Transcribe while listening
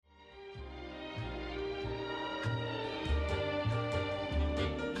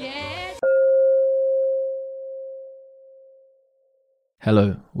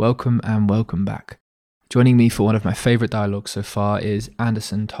Hello, welcome and welcome back. Joining me for one of my favorite dialogues so far is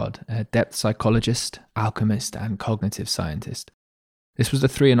Todd, a depth psychologist, alchemist, and cognitive scientist. This was a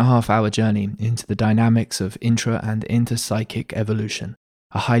 3.5-hour journey into the dynamics of intra and interpsychic evolution,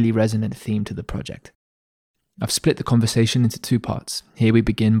 a highly resonant theme to the project. I've split the conversation into two parts. Here we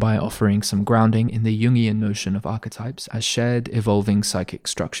begin by offering some grounding in the Jungian notion of archetypes as shared, evolving psychic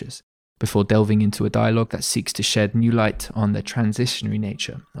structures, before delving into a dialogue that seeks to shed new light on the transitionary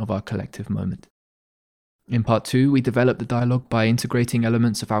nature of our collective moment. In part 2, we develop the dialogue by integrating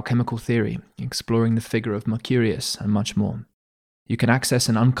elements of alchemical theory, exploring the figure of Mercurius, and much more. You can access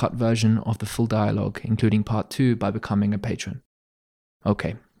an uncut version of the full dialogue, including part 2, by becoming a patron.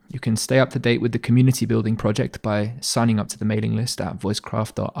 Okay, you can stay up to date with the community building project by signing up to the mailing list at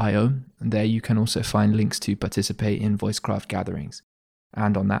voicecraft.io, and there you can also find links to participate in Voicecraft gatherings.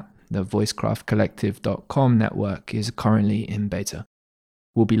 And on that, the voicecraftcollective.com network is currently in beta.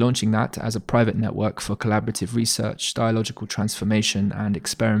 We'll be launching that as a private network for collaborative research, dialogical transformation, and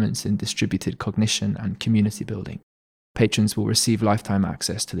experiments in distributed cognition and community building. Patrons will receive lifetime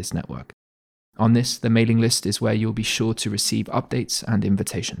access to this network. On this, the mailing list is where you'll be sure to receive updates and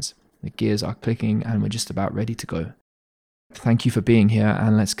invitations. The gears are clicking and we're just about ready to go. Thank you for being here,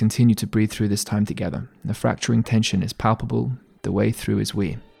 and let's continue to breathe through this time together. The fracturing tension is palpable, the way through is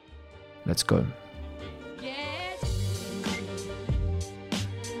we. Let's go.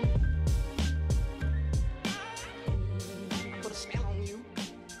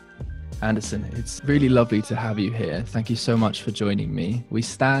 Anderson, it's really lovely to have you here. Thank you so much for joining me. We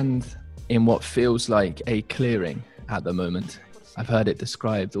stand in what feels like a clearing at the moment. I've heard it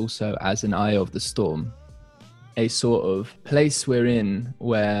described also as an eye of the storm, a sort of place we're in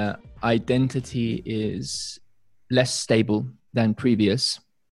where identity is less stable than previous.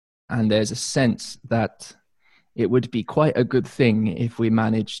 And there's a sense that it would be quite a good thing if we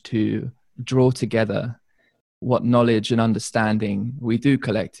managed to draw together what knowledge and understanding we do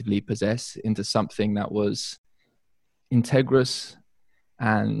collectively possess into something that was integrous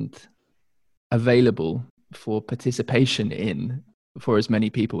and available for participation in for as many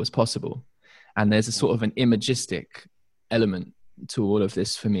people as possible. And there's a sort of an imagistic element to all of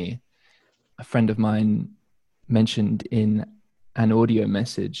this for me. A friend of mine mentioned in an audio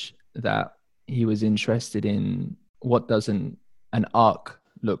message that he was interested in what does an arc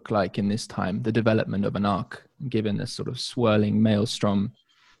look like in this time, the development of an arc, given the sort of swirling maelstrom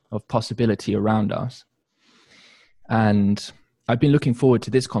of possibility around us. And I've been looking forward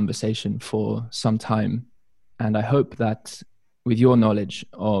to this conversation for some time. And I hope that with your knowledge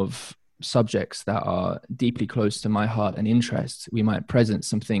of subjects that are deeply close to my heart and interests, we might present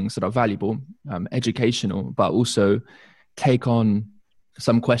some things that are valuable, educational, but also take on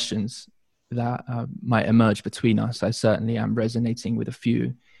some questions that might emerge between us. I certainly am resonating with a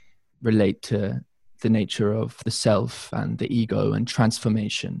few relate to the nature of the self and the ego and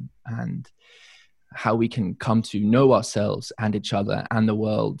transformation and how we can come to know ourselves and each other and the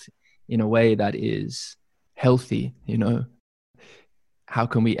world in a way that is healthy. You know, how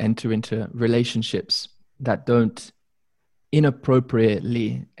can we enter into relationships that don't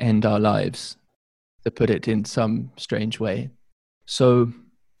inappropriately end our lives, to put it in some strange way. So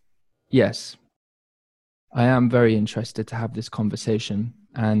yes, I am very interested to have this conversation,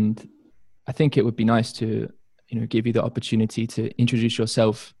 and I think it would be nice to, give you the opportunity to introduce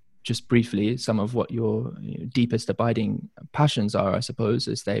yourself just briefly, some of what your deepest abiding passions are, I suppose,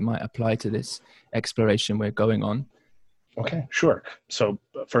 as they might apply to this exploration we're going on. Okay, sure. So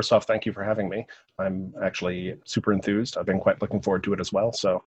first off, thank you for having me. I'm actually super enthused. I've been quite looking forward to it as well,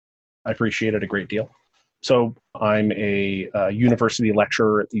 so I appreciate it a great deal. So I'm a university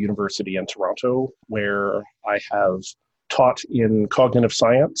lecturer at the University in Toronto, where I have taught in cognitive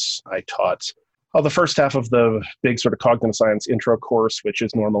science. I taught the first half of the big sort of cognitive science intro course, which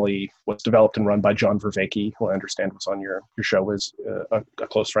is normally what's developed and run by John Vervaeke, who I understand was on your show, is a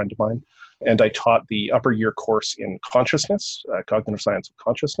close friend of mine. And I taught the upper year course in consciousness, cognitive science of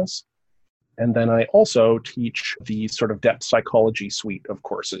consciousness. And then I also teach the sort of depth psychology suite of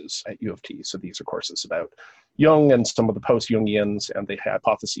courses at U of T. So these are courses about Jung and some of the post-Jungians and the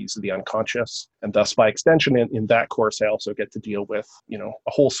hypotheses of the unconscious. And thus, by extension, in that course, I also get to deal with, a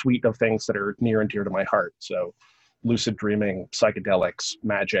whole suite of things that are near and dear to my heart. So lucid dreaming, psychedelics,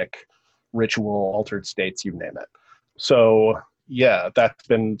 magic, ritual, altered states, you name it. So yeah, that's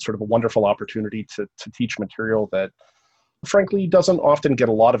been sort of a wonderful opportunity to teach material that frankly doesn't often get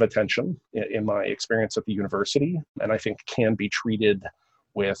a lot of attention in my experience at the university, and I think can be treated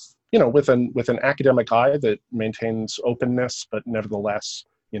with an academic eye that maintains openness, but nevertheless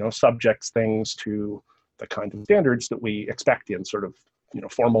subjects things to the kind of standards that we expect in sort of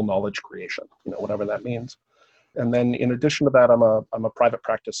formal knowledge creation, whatever that means. And then in addition to that, I'm a private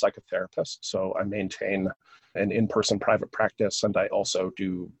practice psychotherapist. So I maintain an in-person private practice, and I also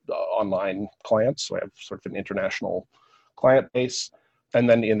do online clients. So I have sort of an international client base. And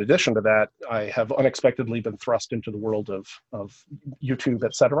then in addition to that, I have unexpectedly been thrust into the world of YouTube,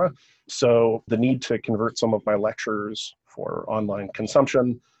 et cetera. So the need to convert some of my lectures for online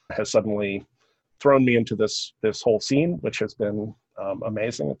consumption has suddenly thrown me into this whole scene, which has been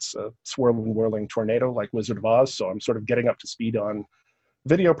amazing. It's a swirling, whirling tornado like Wizard of Oz. So I'm sort of getting up to speed on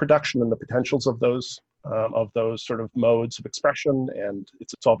video production and the potentials of those sort of modes of expression, and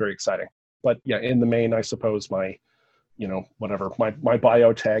it's all very exciting. But yeah, in the main, I suppose my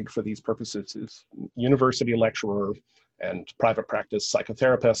bio tag for these purposes is university lecturer and private practice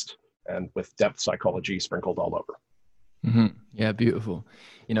psychotherapist, and with depth psychology sprinkled all over. Mm-hmm. Yeah, beautiful.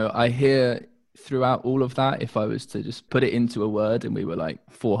 I hear throughout all of that, if I was to just put it into a word and we were like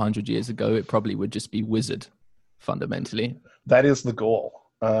 400 years ago, it probably would just be wizard, fundamentally. That is the goal.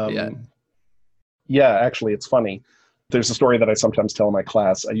 Yeah, actually, it's funny. There's a story that I sometimes tell in my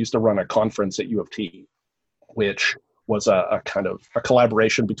class. I used to run a conference at U of T, which was a kind of a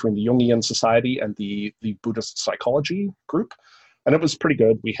collaboration between the Jungian Society and the Buddhist psychology group. And it was pretty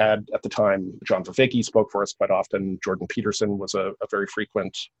good. We had, at the time, John Vervaeke spoke for us quite often. Jordan Peterson was a very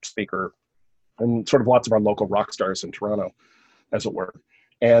frequent speaker, and sort of lots of our local rock stars in Toronto, as it were.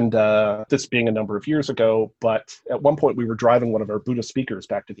 And this being a number of years ago, but at one point we were driving one of our Buddhist speakers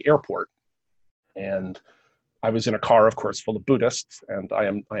back to the airport. And I was in a car, of course, full of Buddhists, and I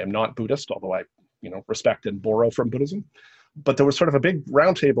am not Buddhist, although I respect and borrow from Buddhism. But there was sort of a big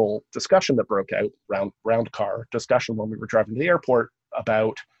roundtable discussion that broke out, round car discussion when we were driving to the airport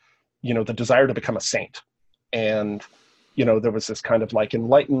about, the desire to become a saint. And, there was this kind of like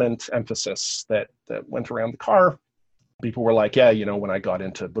enlightenment emphasis that went around the car. People were like, yeah, when I got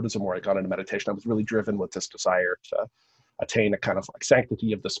into Buddhism or I got into meditation, I was really driven with this desire to attain a kind of like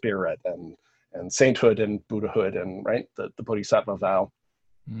sanctity of the spirit and sainthood and Buddhahood and the Bodhisattva vow.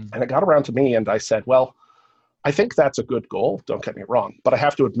 And it got around to me, and I said, well, I think that's a good goal, don't get me wrong, but I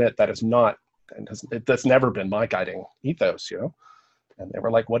have to admit that is not, and that's never been my guiding ethos, And they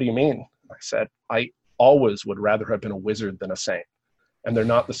were like, what do you mean? I said, I always would rather have been a wizard than a saint. And they're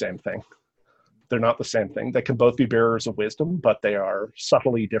not the same thing. They're not the same thing. They can both be bearers of wisdom, but they are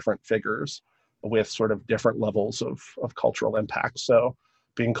subtly different figures with sort of different levels of cultural impact. So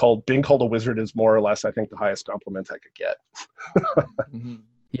being called a wizard is more or less, I think, the highest compliment I could get. Mm-hmm.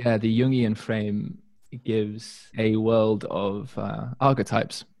 Yeah, the Jungian frame gives a world of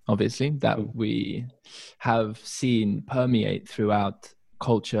archetypes, obviously, that we have seen permeate throughout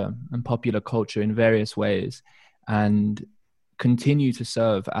culture and popular culture in various ways, and continue to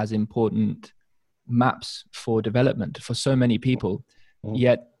serve as important maps for development for so many people.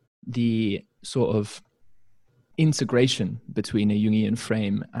 Yet the sort of integration between a Jungian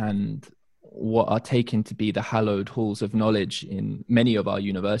frame and what are taken to be the hallowed halls of knowledge in many of our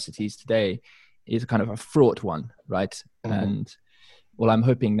universities today is kind of a fraught one, right? And well, I'm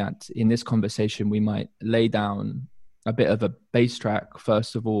hoping that in this conversation we might lay down a bit of a base track,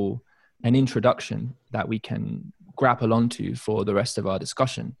 first of all, an introduction that we can grapple onto for the rest of our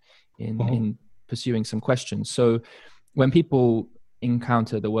discussion in pursuing some questions. So when people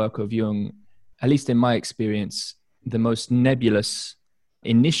encounter the work of Jung, at least in my experience, the most nebulous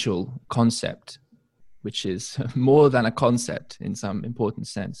initial concept, which is more than a concept in some important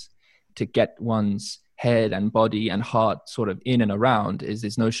sense, to get one's head and body and heart sort of in and around, is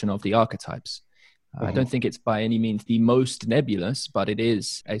this notion of the archetypes. I don't think it's by any means the most nebulous, but it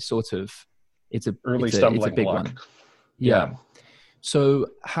is a sort of, it's a big block. One. Yeah. So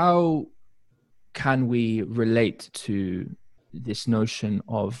how can we relate to this notion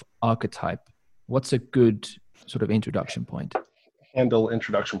of archetype? What's a good sort of introduction point?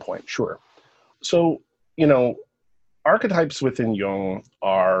 Introduction point, sure. So, archetypes within Jung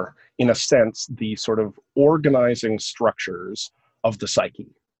are, in a sense, the sort of organizing structures of the psyche.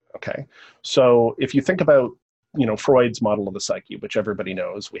 Okay. So if you think about, Freud's model of the psyche, which everybody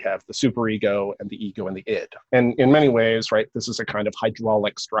knows, we have the superego and the ego and the id. And in many ways, this is a kind of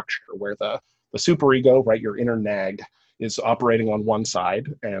hydraulic structure where the superego, your inner nag, is operating on one side,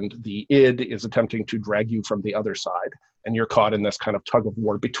 and the id is attempting to drag you from the other side. And you're caught in this kind of tug of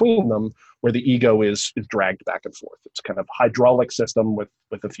war between them, where the ego is dragged back and forth. It's kind of hydraulic system with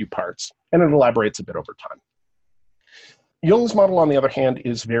a few parts, and it elaborates a bit over time. Jung's model, on the other hand,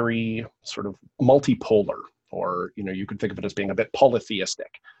 is very sort of multipolar, or, you could think of it as being a bit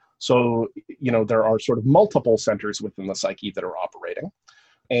polytheistic. So, there are sort of multiple centers within the psyche that are operating.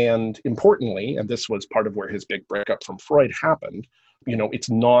 And importantly, and this was part of where his big breakup from Freud happened, It's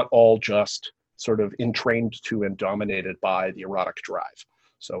not all just sort of entrained to and dominated by the erotic drive.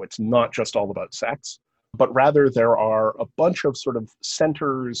 So it's not just all about sex, but rather there are a bunch of sort of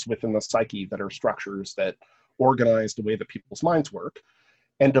centers within the psyche that are structures that organize the way that people's minds work.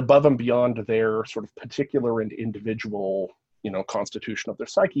 And above and beyond their sort of particular and individual, constitution of their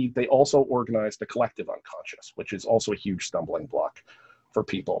psyche, they also organize the collective unconscious, which is also a huge stumbling block for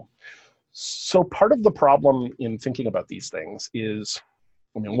people. So part of the problem in thinking about these things is,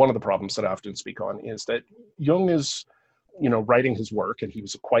 one of the problems that I often speak on is that Jung is, writing his work, and he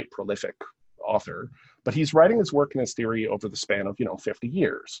was a quite prolific author, but he's writing his work and his theory over the span of, 50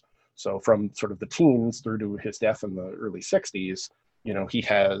 years. So from sort of the teens through to his death in the early 60s, he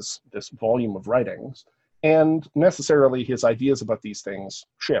has this volume of writings, and necessarily his ideas about these things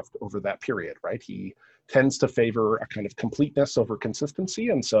shift over that period, right? He tends to favor a kind of completeness over consistency,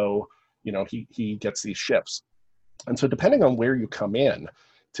 and so, he gets these shifts. And so depending on where you come in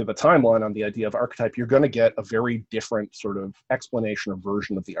to the timeline on the idea of archetype, you're going to get a very different sort of explanation or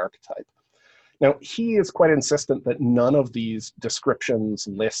version of the archetype. Now, he is quite insistent that none of these descriptions,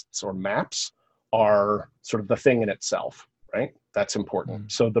 lists, or maps are sort of the thing in itself, right? That's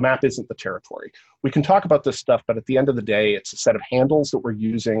important. So the map isn't the territory. We can talk about this stuff, but at the end of the day, it's a set of handles that we're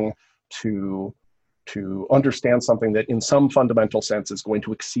using to understand something that in some fundamental sense is going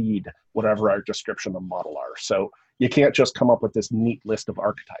to exceed whatever our description of model are. So you can't just come up with this neat list of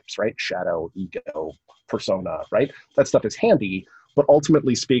archetypes, right? Shadow, ego, persona, right? That stuff is handy, but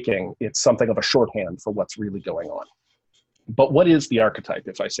ultimately speaking, it's something of a shorthand for what's really going on. But what is the archetype,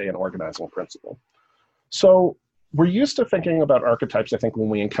 if I say an organizing principle? So we're used to thinking about archetypes, I think, when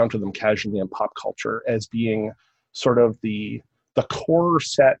we encounter them casually in pop culture, as being sort of the core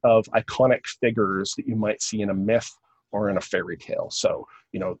set of iconic figures that you might see in a myth or in a fairy tale. So,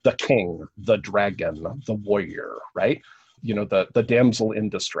 the king, the dragon, the warrior, right? The damsel in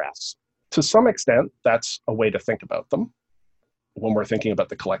distress. To some extent, that's a way to think about them when we're thinking about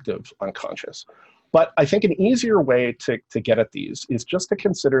the collective unconscious. But I think an easier way to get at these is just to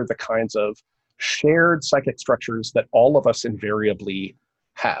consider the kinds of shared psychic structures that all of us invariably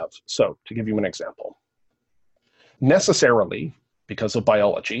have. So to give you an example, necessarily, because of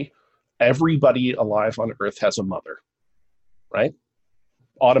biology, everybody alive on Earth has a mother, right?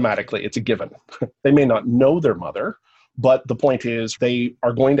 Automatically, it's a given. They may not know their mother, but the point is they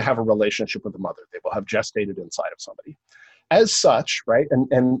are going to have a relationship with the mother. They will have gestated inside of somebody. As such, right,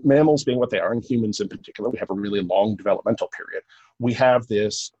 and mammals being what they are, and humans in particular, we have a really long developmental period. We have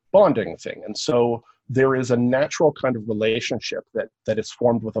this bonding thing. And so there is a natural kind of relationship that is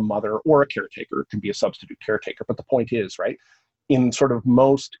formed with a mother or a caretaker. It can be a substitute caretaker. But the point is, right, in sort of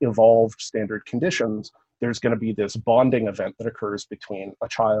most evolved standard conditions, there's going to be this bonding event that occurs between a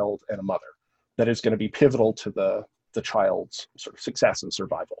child and a mother that is going to be pivotal to the child's sort of success and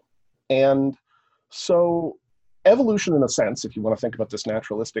survival. And so evolution, in a sense, if you want to think about this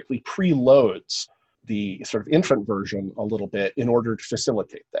naturalistically, preloads the sort of infant version a little bit in order to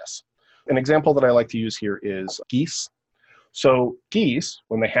facilitate this. An example that I like to use here is geese. So geese,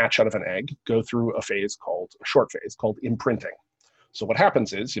 when they hatch out of an egg, go through a short phase called imprinting. So what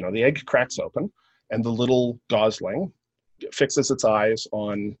happens is, the egg cracks open and the little gosling fixes its eyes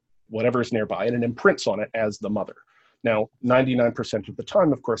on whatever's nearby and it imprints on it as the mother. Now, 99% of the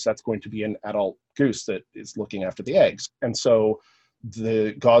time, of course, that's going to be an adult goose that is looking after the eggs. And so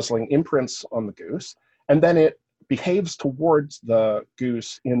the gosling imprints on the goose, and then it behaves towards the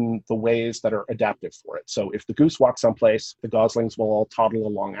goose in the ways that are adaptive for it. So if the goose walks someplace, the goslings will all toddle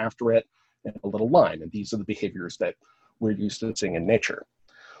along after it in a little line. And these are the behaviors that we're used to seeing in nature.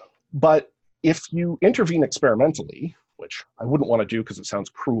 But if you intervene experimentally, which I wouldn't want to do because it sounds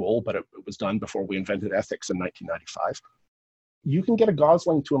cruel, but it was done before we invented ethics in 1995, you can get a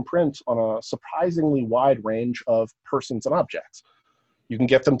gosling to imprint on a surprisingly wide range of persons and objects. You can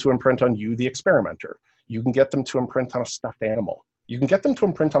get them to imprint on you, the experimenter. You can get them to imprint on a stuffed animal. You can get them to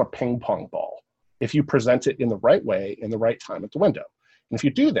imprint on a ping pong ball if you present it in the right way, in the right time at the window. And if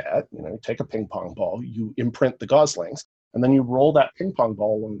you do that, you take a ping pong ball, you imprint the goslings, and then you roll that ping pong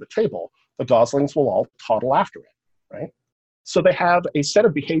ball along the table, the goslings will all toddle after it, right? So they have a set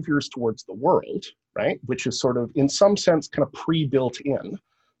of behaviors towards the world, right, which is sort of, in some sense, kind of pre-built in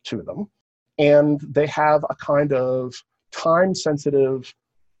to them. And they have a kind of time-sensitive,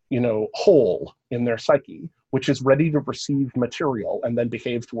 hole in their psyche, which is ready to receive material and then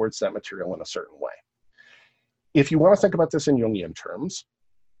behave towards that material in a certain way. If you want to think about this in Jungian terms,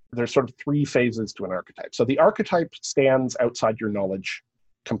 there's sort of three phases to an archetype. So the archetype stands outside your knowledge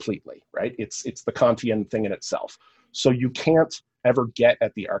completely, right? It's the Kantian thing in itself. So you can't ever get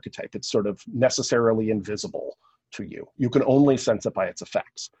at the archetype. It's sort of necessarily invisible to you. You can only sense it by its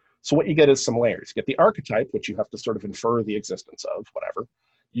effects. So what you get is some layers. You get the archetype, which you have to sort of infer the existence of, whatever.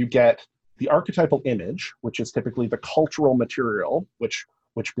 You get the archetypal image, which is typically the cultural material, which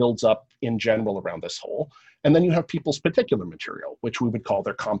builds up in general around this whole. And then you have people's particular material, which we would call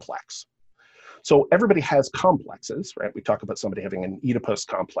their complex. So everybody has complexes, right? We talk about somebody having an Oedipus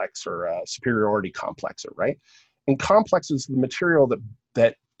complex or a superiority complex, right? And complex is the material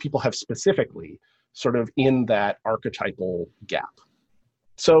that people have specifically sort of in that archetypal gap.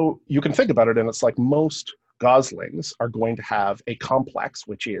 So you can think about it, and it's like most goslings are going to have a complex,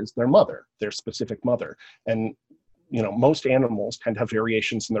 which is their mother, their specific mother. And most animals tend to have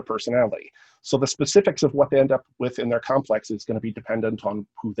variations in their personality. So the specifics of what they end up with in their complex is going to be dependent on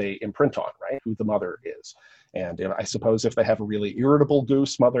who they imprint on, right? Who the mother is. And I suppose if they have a really irritable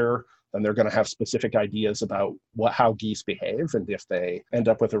goose mother, then they're going to have specific ideas about how geese behave. And if they end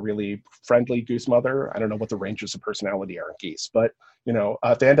up with a really friendly goose mother, I don't know what the ranges of personality are in geese, but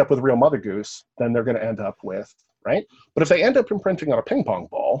if they end up with a real mother goose, then they're going to end up with, right? But if they end up imprinting on a ping pong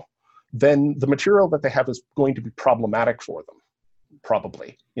ball, then the material that they have is going to be problematic for them,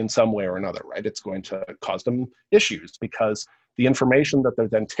 probably in some way or another, right? It's going to cause them issues because the information that they're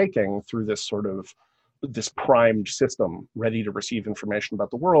then taking through this primed system ready to receive information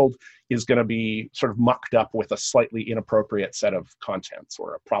about the world is going to be sort of mucked up with a slightly inappropriate set of contents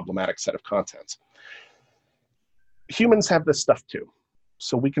or a problematic set of contents. Humans have this stuff too.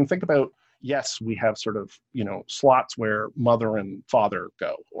 So we can think about, yes, we have sort of, slots where mother and father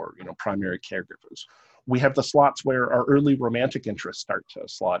go, or, primary caregivers. We have the slots where our early romantic interests start to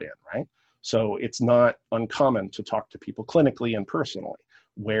slot in, right? So it's not uncommon to talk to people clinically and personally,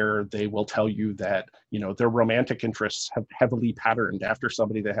 where they will tell you that, their romantic interests have heavily patterned after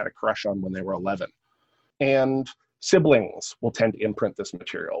somebody they had a crush on when they were 11. And siblings will tend to imprint this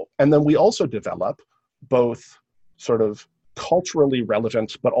material. And then we also develop both sort of culturally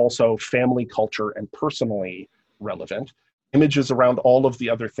relevant, but also family culture and personally relevant images around all of the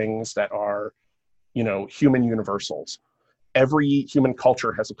other things that are, human universals. Every human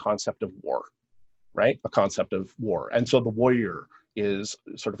culture has a concept of war, right? A concept of war. And so the warrior is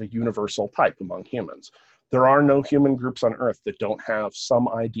sort of a universal type among humans. There are no human groups on Earth that don't have some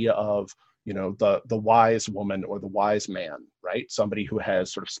idea of, the wise woman or the wise man, right? Somebody who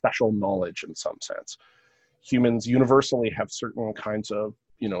has sort of special knowledge in some sense. Humans universally have certain kinds of,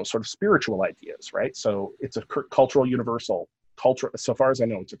 sort of spiritual ideas, right? So it's a cultural universal. Culture, so far as I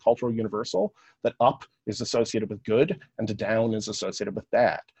know, it's a cultural universal that up is associated with good and down is associated with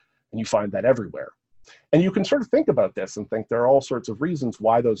bad. And you find that everywhere. And you can sort of think about this and think there are all sorts of reasons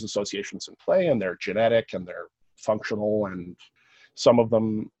why those associations in play, and they're genetic and they're functional, and some of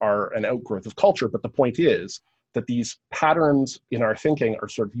them are an outgrowth of culture. But the point is that these patterns in our thinking are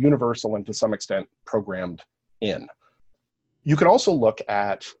sort of universal and to some extent programmed in. You can also look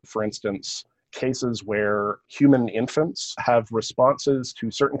at, for instance, cases where human infants have responses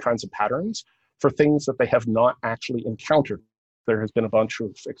to certain kinds of patterns for things that they have not actually encountered. There has been a bunch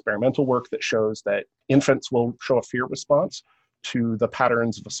of experimental work that shows that infants will show a fear response to the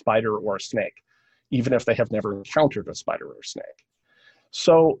patterns of a spider or a snake, even if they have never encountered a spider or a snake.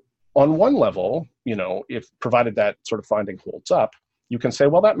 So on one level, if provided that sort of finding holds up, you can say,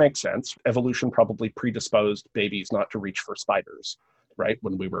 well, that makes sense. Evolution probably predisposed babies not to reach for spiders, right?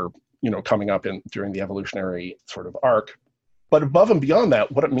 When we were, coming up during the evolutionary sort of arc. But above and beyond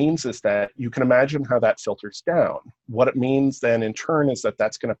that, what it means is that you can imagine how that filters down. What it means then in turn is that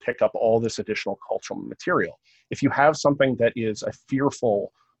that's going to pick up all this additional cultural material. If you have something that is a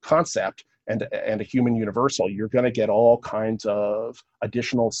fearful concept and a human universal, you're going to get all kinds of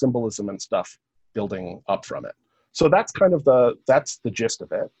additional symbolism and stuff building up from it. So that's kind of that's the gist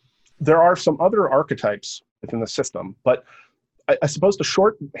of it. There are some other archetypes within the system, but I suppose the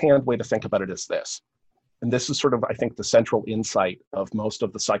shorthand way to think about it is this. And this is sort of, I think, the central insight of most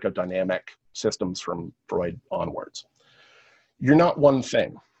of the psychodynamic systems from Freud onwards. You're not one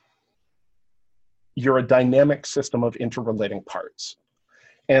thing. You're a dynamic system of interrelating parts.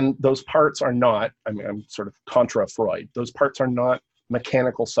 And those parts are not, I'm sort of contra Freud, those parts are not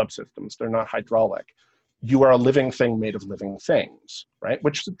mechanical subsystems. They're not hydraulic. You are a living thing made of living things, right?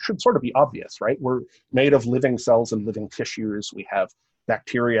 Which should sort of be obvious, right? We're made of living cells and living tissues. We have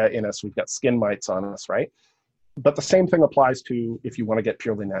bacteria in us. We've got skin mites on us, right? But the same thing applies to, if you want to get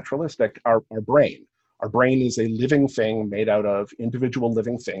purely naturalistic, our brain. Our brain is a living thing made out of individual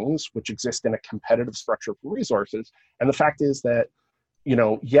living things, which exist in a competitive structure for resources. And the fact is that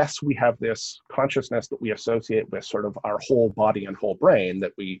yes, we have this consciousness that we associate with sort of our whole body and whole brain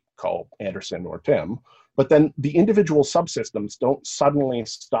that we call Anderson or Tim, but then the individual subsystems don't suddenly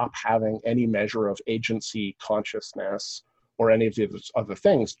stop having any measure of agency, consciousness, or any of the other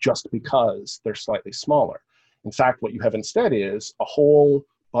things just because they're slightly smaller. In fact, what you have instead is a whole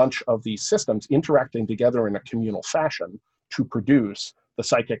bunch of these systems interacting together in a communal fashion to produce the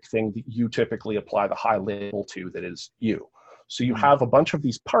psychic thing that you typically apply the high label to, that is you. So you have a bunch of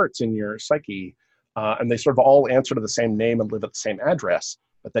these parts in your psyche, and they sort of all answer to the same name and live at the same address,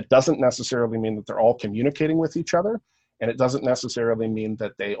 but that doesn't necessarily mean that they're all communicating with each other, and it doesn't necessarily mean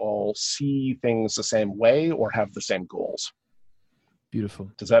that they all see things the same way or have the same goals.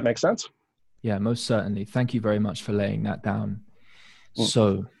 Beautiful. Does that make sense? Yeah, most certainly. Thank you very much for laying that down.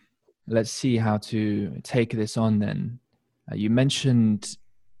 So let's see how to take this on then. You mentioned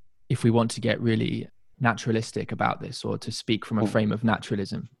if we want to get really naturalistic about this, or to speak from a frame of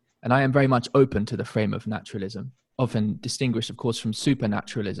naturalism. And I am very much open to the frame of naturalism, often distinguished, of course, from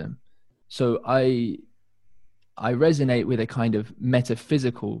supernaturalism. So I resonate with a kind of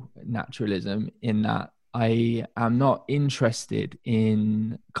metaphysical naturalism, in that I am not interested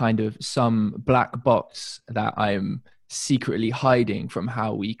in kind of some black box that I'm secretly hiding from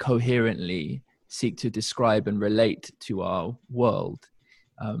how we coherently seek to describe and relate to our world.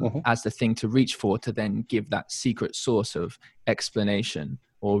 As the thing to reach for, to then give that secret source of explanation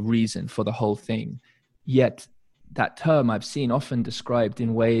or reason for the whole thing. Yet that term I've seen often described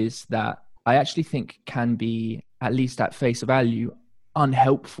in ways that I actually think can be, at least at face value,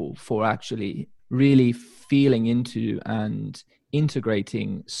 unhelpful for actually really feeling into and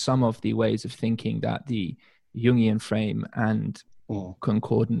integrating some of the ways of thinking that the Jungian frame and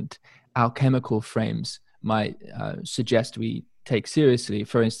concordant alchemical frames might suggest we take seriously.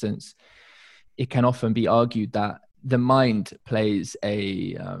 For instance, it can often be argued that the mind plays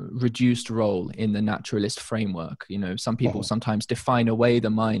a reduced role in the naturalist framework. Some people sometimes define away the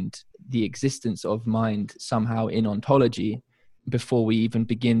mind, the existence of mind, somehow in ontology before we even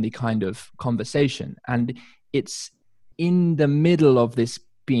begin the kind of conversation. And it's in the middle of this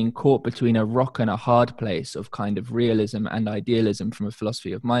being caught between a rock and a hard place of kind of realism and idealism from a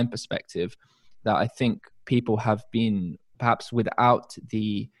philosophy of mind perspective, that I think people have been, perhaps without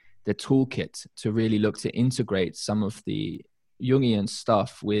the toolkit, to really look to integrate some of the Jungian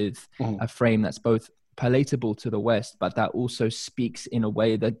stuff with a frame that's both palatable to the West, but that also speaks in a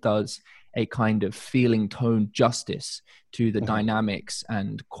way that does a kind of feeling tone justice to the dynamics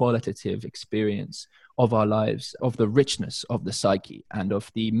and qualitative experience of our lives, of the richness of the psyche and of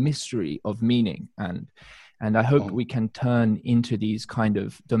the mystery of meaning. And I hope we can turn into these kind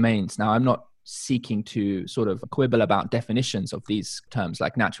of domains. Now, I'm not seeking to sort of quibble about definitions of these terms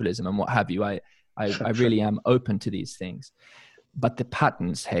like naturalism and what have you. I really am open to these things. But the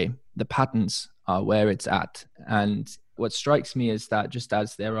patterns, the patterns are where it's at. And what strikes me is that just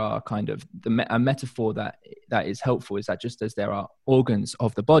as there are kind of a metaphor that is helpful, is that just as there are organs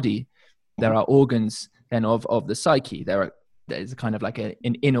of the body, there are organs then of the psyche. There is kind of like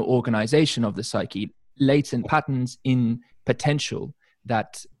an inner organization of the psyche, latent patterns in potential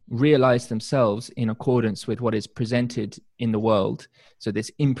that realize themselves in accordance with what is presented in the world. So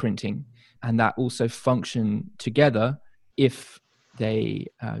this imprinting, and that also function together, if they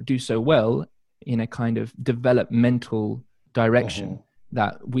do so well, in a kind of developmental direction,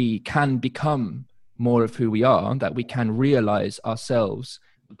 that we can become more of who we are, that we can realize ourselves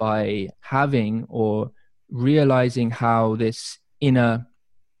by having or realizing how this inner,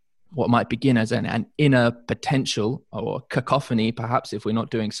 what might begin as an inner potential or cacophony, perhaps if we're not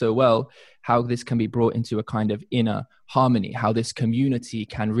doing so well, how this can be brought into a kind of inner harmony, how this community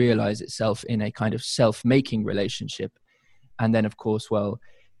can realize itself in a kind of self-making relationship. And then, of course, well,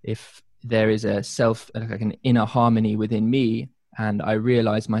 if there is a like an inner harmony within me, and I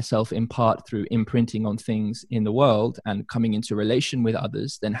realize myself in part through imprinting on things in the world and coming into relation with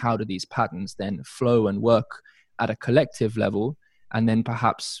others, then how do these patterns then flow and work at a collective level? And then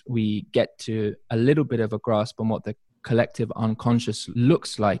perhaps we get to a little bit of a grasp on what the collective unconscious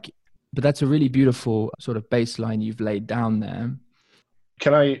looks like. But that's a really beautiful sort of baseline you've laid down there.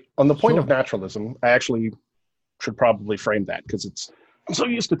 Can I, on the point of naturalism, I actually should probably frame that, because I'm so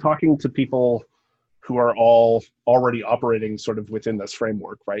used to talking to people who are all already operating sort of within this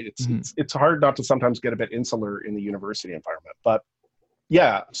framework, right? It's hard not to sometimes get a bit insular in the university environment. But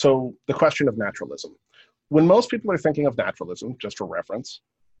yeah, so the question of naturalism. When most people are thinking of naturalism, just for reference,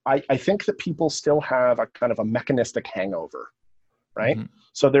 I think that people still have a kind of a mechanistic hangover, right?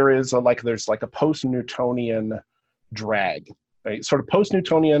 So there's like a post-Newtonian drag, right? Sort of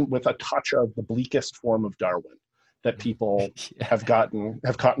post-Newtonian with a touch of the bleakest form of Darwin. that people Yeah. have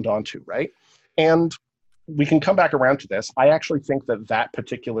cottoned onto, right? And we can come back around to this. I actually think that that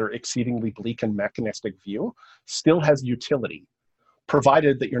particular exceedingly bleak and mechanistic view still has utility,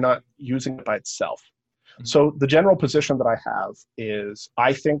 provided that you're not using it by itself. So the general position that I have is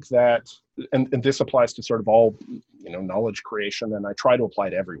I think that, and this applies to sort of all, knowledge creation, and I try to apply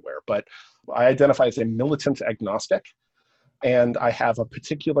it everywhere, but I identify as a militant agnostic, and I have a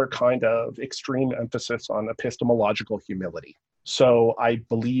particular kind of extreme emphasis on epistemological humility. So I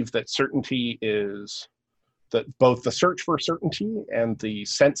believe that certainty is that both the search for certainty and the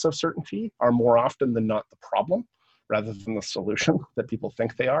sense of certainty are more often than not the problem rather than the solution that people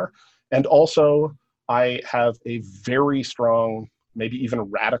think they are. And also, I have a very strong, maybe even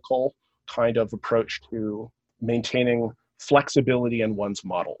radical kind of approach to maintaining flexibility in one's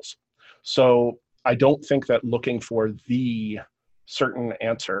models. So I don't think that looking for the certain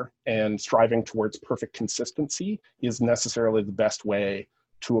answer and striving towards perfect consistency is necessarily the best way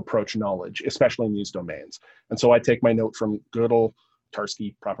to approach knowledge, especially in these domains. And so I take my note from Gödel,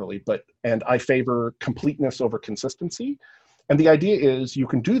 Tarski properly, and I favor completeness over consistency. And the idea is you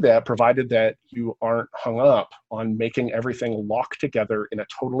can do that provided that you aren't hung up on making everything lock together in a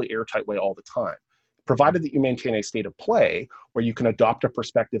totally airtight way all the time. Provided that you maintain a state of play where you can adopt a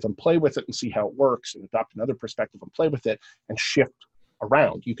perspective and play with it and see how it works, and adopt another perspective and play with it and shift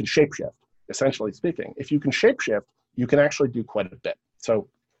around. You can shapeshift, essentially speaking. If you can shapeshift, you can actually do quite a bit. So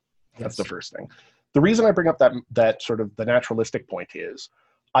that's the first thing. The reason I bring up that sort of the naturalistic point is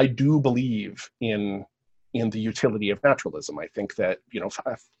I do believe in the utility of naturalism. I think that,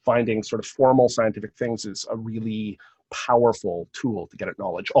 finding sort of formal scientific things is a really powerful tool to get at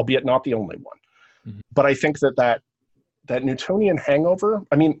knowledge, albeit not the only one. Mm-hmm. But I think that Newtonian hangover,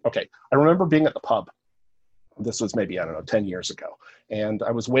 I remember being at the pub. This was maybe, 10 years ago. And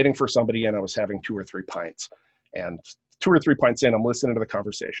I was waiting for somebody and I was having 2 or 3 pints. And 2 or 3 pints in, I'm listening to the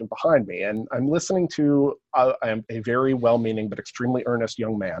conversation behind me. And I'm listening to a very well-meaning but extremely earnest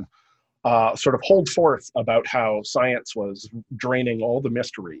young man sort of hold forth about how science was draining all the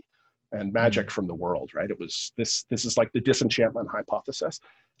mystery and magic from the world, right? It was this is like the disenchantment hypothesis.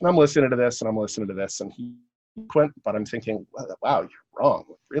 And I'm listening to this and he went, but I'm thinking, wow, you're wrong,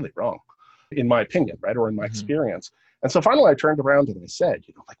 really wrong, in my opinion, right? Or in my experience. And so finally I turned around and I said,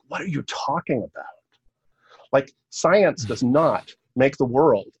 what are you talking about? Like, science does not make the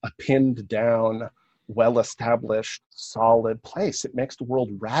world a pinned down, well-established, solid place. It makes the world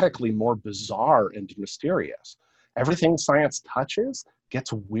radically more bizarre and mysterious. Everything science touches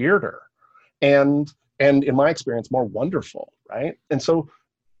gets weirder and in my experience, more wonderful, right?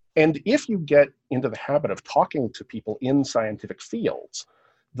 And if you get into the habit of talking to people in scientific fields,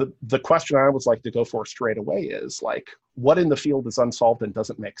 the question I always like to go for straight away is like, what in the field is unsolved and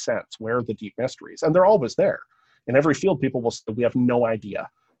doesn't make sense? Where are the deep mysteries? And they're always there. In every field, people will say, we have no idea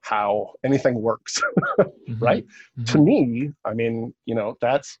how anything works, right? Mm-hmm. To me,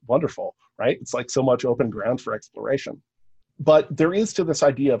 that's wonderful, right? It's like so much open ground for exploration. But there is to this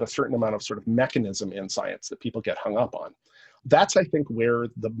idea of a certain amount of sort of mechanism in science that people get hung up on. That's, I think, where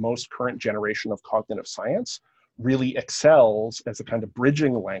the most current generation of cognitive science really excels as a kind of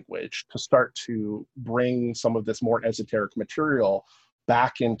bridging language to start to bring some of this more esoteric material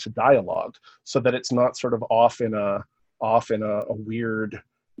back into dialogue, so that it's not sort of off in a weird,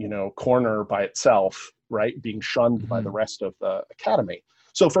 corner by itself, right? Being shunned by the rest of the academy.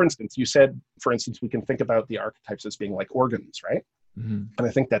 So for instance, you said, we can think about the archetypes as being like organs, right? Mm-hmm. And I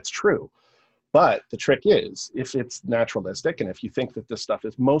think that's true. But the trick is, if it's naturalistic and if you think that this stuff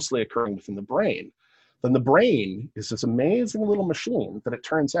is mostly occurring within the brain, then the brain is this amazing little machine that it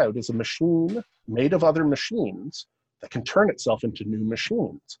turns out is a machine made of other machines that can turn itself into new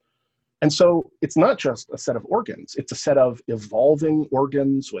machines. And so it's not just a set of organs, it's a set of evolving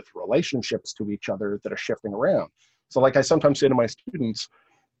organs with relationships to each other that are shifting around. So like I sometimes say to my students,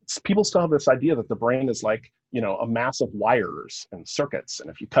 people still have this idea that the brain is like, a mass of wires and circuits. And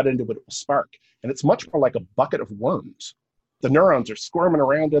if you cut into it, it will spark. And it's much more like a bucket of worms. The neurons are squirming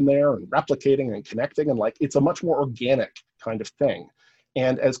around in there and replicating and connecting. And like, it's a much more organic kind of thing.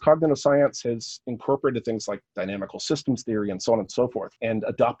 And as cognitive science has incorporated things like dynamical systems theory and so on and so forth, and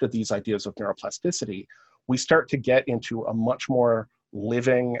adopted these ideas of neuroplasticity, we start to get into a much more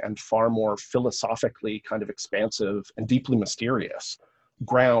living and far more philosophically kind of expansive and deeply mysterious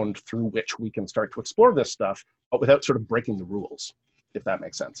ground through which we can start to explore this stuff, but without sort of breaking the rules, if that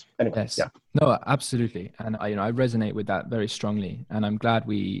makes sense. Anyway, yes. Yeah. No, absolutely. And I resonate with that very strongly. And I'm glad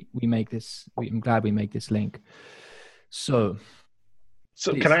we make this link. So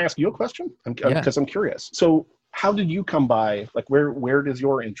please. Can I ask you a question? Because I'm curious. So how did you come by, like, where does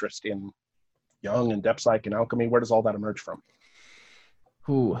your interest in Jung and depth psych and alchemy? Where does all that emerge from?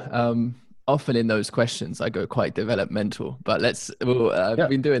 Ooh, often in those questions, I go quite developmental, but I've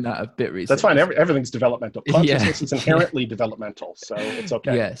been doing that a bit That's fine. recently. Everything's developmental. Consciousness is inherently developmental, so it's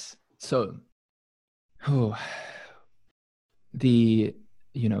okay. Yes. So, oh, a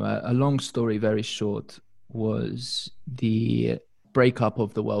long story very short was the breakup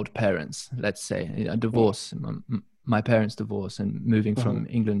of the world parents, let's say, a divorce, my parents' divorce and moving from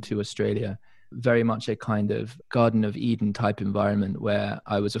England to Australia. Very much a kind of Garden of Eden type environment where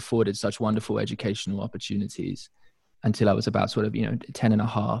I was afforded such wonderful educational opportunities until I was about sort of, 10 and a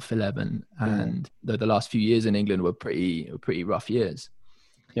half, 11. And the last few years in England were pretty rough years.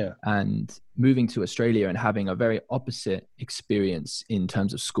 Yeah. And moving to Australia and having a very opposite experience in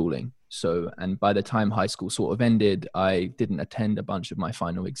terms of schooling. So, and by the time high school sort of ended, I didn't attend a bunch of my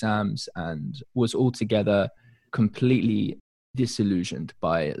final exams and was altogether completely disillusioned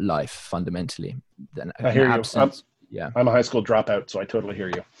by life fundamentally. I hear you. I'm a high school dropout, so I totally hear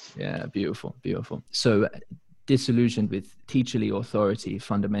you. Yeah, beautiful. So disillusioned with teacherly authority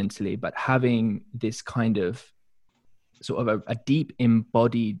fundamentally, but having this kind of sort of a deep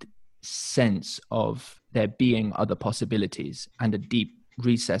embodied sense of there being other possibilities and a deep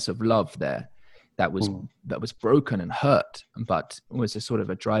recess of love there that was broken and hurt, but was a sort of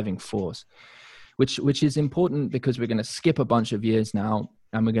a driving force. Which is important because we're going to skip a bunch of years now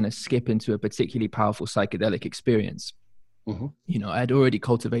and we're going to skip into a particularly powerful psychedelic experience. I had already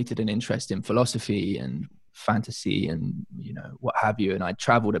cultivated an interest in philosophy and fantasy and, what have you. And I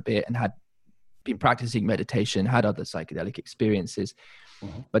traveled a bit and had been practicing meditation, had other psychedelic experiences.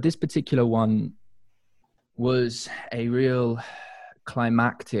 But this particular one was a real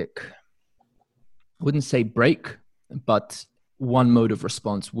climactic, I wouldn't say break, but one mode of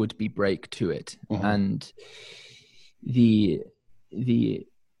response would be break to it. And the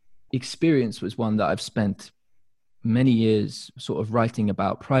experience was one that I've spent many years sort of writing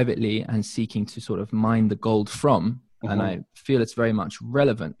about privately and seeking to sort of mine the gold from. And I feel it's very much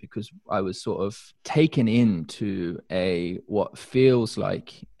relevant because I was sort of taken into what feels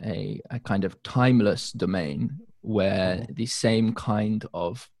like a kind of timeless domain where the same kind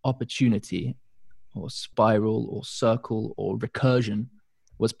of opportunity or spiral or circle or recursion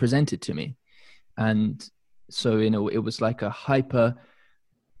was presented to me. And so, it was like a hyper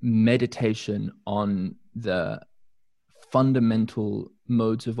meditation on the fundamental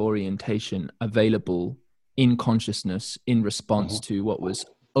modes of orientation available in consciousness in response to what was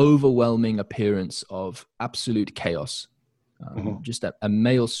overwhelming appearance of absolute chaos, just a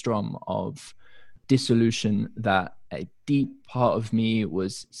maelstrom of dissolution that a deep part of me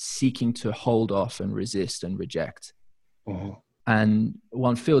was seeking to hold off and resist and reject. And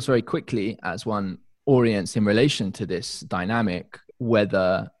one feels very quickly as one orients in relation to this dynamic,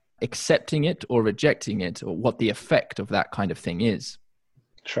 whether accepting it or rejecting it or what the effect of that kind of thing is.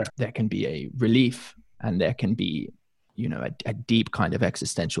 Sure. There can be a relief and there can be, a deep kind of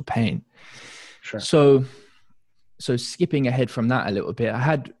existential pain. Sure. So skipping ahead from that a little bit, I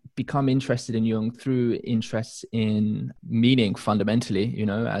had become interested in Jung through interests in meaning fundamentally,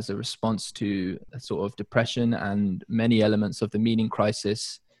 as a response to a sort of depression and many elements of the meaning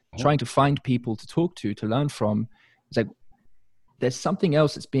crisis, trying to find people to talk to learn from. It's like, there's something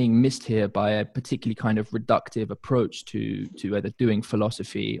else that's being missed here by a particularly kind of reductive approach to either doing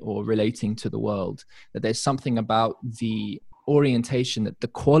philosophy or relating to the world, that there's something about the orientation, that the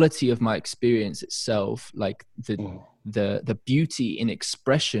quality of my experience itself, like the beauty in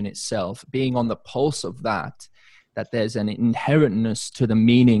expression itself, being on the pulse of that there's an inherentness to the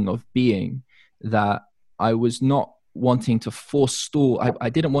meaning of being that I was not wanting to forestall. I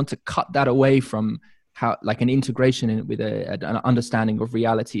didn't want to cut that away from how, like, an integration with an understanding of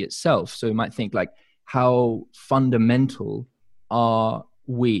reality itself. So you might think, like, how fundamental are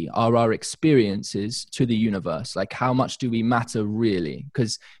our experiences to the universe? Like, how much do we matter really?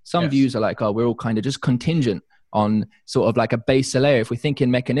 Because some views are like, oh, we're all kind of just contingent on sort of like a base layer. If we're thinking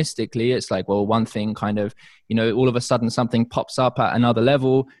mechanistically, it's like, well, one thing kind of, all of a sudden something pops up at another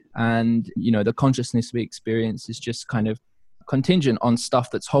level, and the consciousness we experience is just kind of contingent on stuff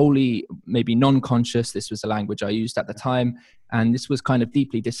that's wholly maybe non-conscious. This was the language I used at the time, and this was kind of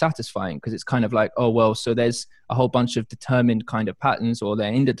deeply dissatisfying because it's kind of like, oh well, so there's a whole bunch of determined kind of patterns, or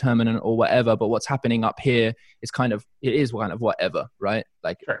they're indeterminate or whatever, but what's happening up here is kind of whatever, right?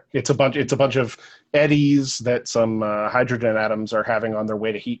 Like, sure. It's a bunch of eddies that some hydrogen atoms are having on their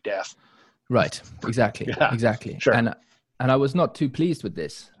way to heat death. Right. Exactly. Exactly. Sure. And I was not too pleased with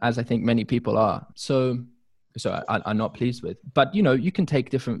this, as I think many people are. So So I'm not pleased with. But you can take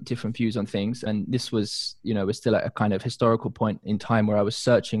different views on things, and this was was still at a kind of historical point in time where I was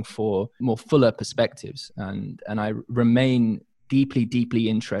searching for more fuller perspectives, and I remain deeply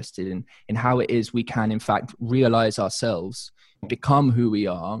interested in how it is we can in fact realize ourselves, become who we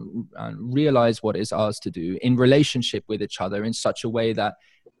are, and realize what is ours to do in relationship with each other in such a way that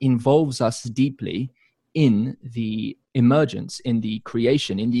involves us deeply in the emergence, in the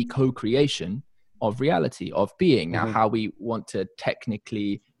creation, in the co-creation of reality, of being. Now, how we want to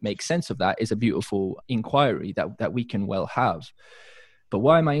technically make sense of that is a beautiful inquiry that we can well have. But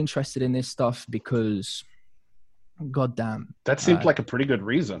why am I interested in this stuff? Because, goddamn, that seemed like a pretty good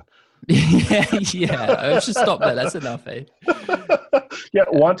reason. yeah. I should stop there. That's enough, eh? Yeah,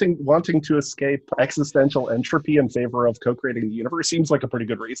 wanting to escape existential entropy in favor of co-creating the universe seems like a pretty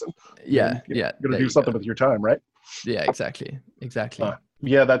good reason. Yeah, You're gonna do something with your time, right? Yeah, exactly.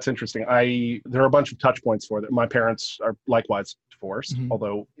 Yeah, that's interesting. There are a bunch of touch points for that. My parents are likewise divorced,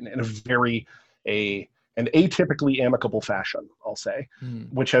 although in a very an atypically amicable fashion, I'll say,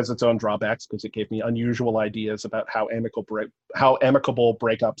 which has its own drawbacks because it gave me unusual ideas about how amicable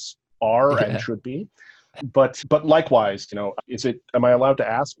breakups are and should be. But likewise, am I allowed to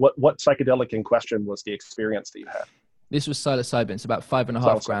ask what psychedelic in question was the experience that you had? This was psilocybin. It's about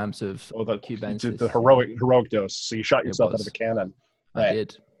 5.5 grams of cubensis. The heroic dose. So you shot yourself out of a cannon. Right. I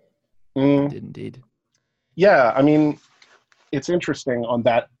did. I did indeed. Yeah, I mean, it's interesting on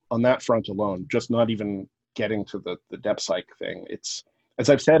that front alone. Just not even getting to the depth psych thing. It's, as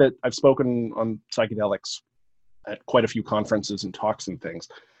I've said it, I've spoken on psychedelics at quite a few conferences and talks and things.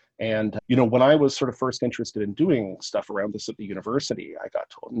 And, when I was sort of first interested in doing stuff around this at the university, I got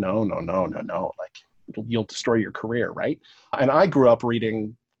told, no, like you'll destroy your career, right? And I grew up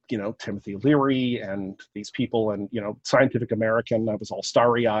reading, Timothy Leary and these people and, Scientific American. I was all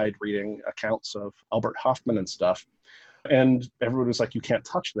starry-eyed reading accounts of Albert Hoffman and stuff. And everyone was like, you can't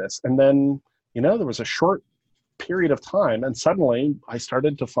touch this. And then, there was a short period of time and suddenly I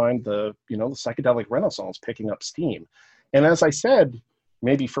started to find the psychedelic renaissance picking up steam. And as I said,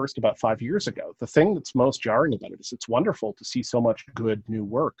 maybe first about 5 years ago, the thing that's most jarring about it is it's wonderful to see so much good new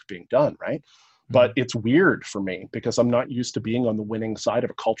work being done, right? But it's weird for me because I'm not used to being on the winning side of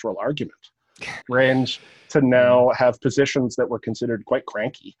a cultural argument. And to now have positions that were considered quite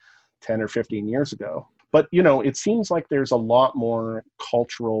cranky 10 or 15 years ago. But, it seems like there's a lot more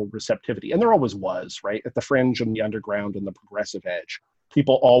cultural receptivity. And there always was, right? At the fringe and the underground and the progressive edge.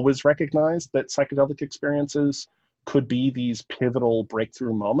 People always recognized that psychedelic experiences could be these pivotal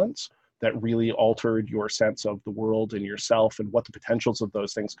breakthrough moments that really altered your sense of the world and yourself and what the potentials of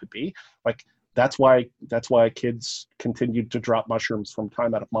those things could be. Like, that's why kids continued to drop mushrooms from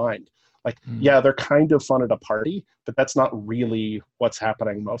time out of mind. Like, yeah, they're kind of fun at a party, but that's not really what's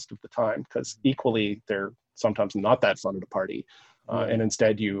happening most of the time, because equally they're sometimes not that fun at a party. And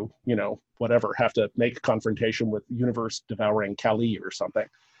instead you have to make confrontation with universe devouring Kali or something.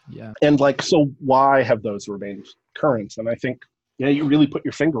 Yeah. And so why have those remained current? And I think, you really put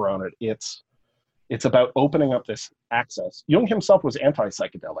your finger on it. It's about opening up this access. Jung himself was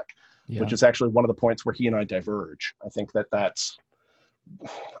anti-psychedelic, which is actually one of the points where he and I diverge. I think that's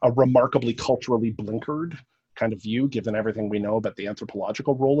a remarkably culturally blinkered kind of view, given everything we know about the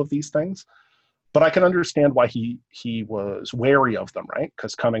anthropological role of these things. But I can understand why he was wary of them, right?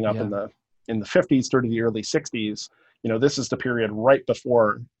 Because coming up in the 50s through to the early 60s, this is the period right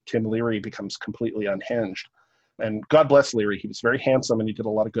before Tim Leary becomes completely unhinged. And God bless Leary, he was very handsome and he did a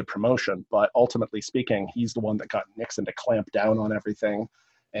lot of good promotion, but ultimately speaking, he's the one that got Nixon to clamp down on everything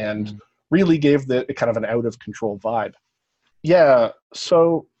and really gave the kind of an out of control vibe. Yeah,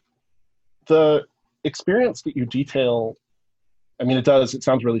 so the experience that you detail, I mean, it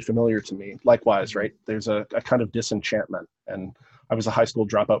sounds really familiar to me. Likewise, right? There's a kind of disenchantment. And I was a high school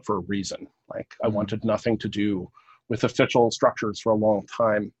dropout for a reason. Like, I wanted nothing to do with official structures for a long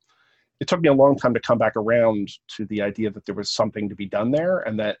time. It took me a long time to come back around to the idea that there was something to be done there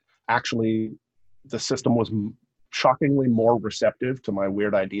and that actually the system was shockingly more receptive to my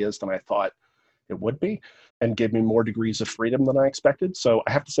weird ideas than I thought it would be and gave me more degrees of freedom than I expected. So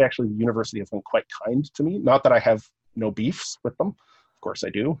I have to say, actually, the university has been quite kind to me. Not that I have no beefs with them. Of course I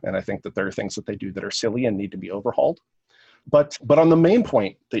do. And I think that there are things that they do that are silly and need to be overhauled. But on the main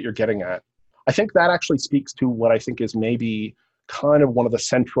point that you're getting at, I think that actually speaks to what I think is maybe kind of one of the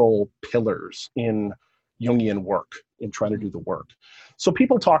central pillars in Jungian work, in trying to do the work. So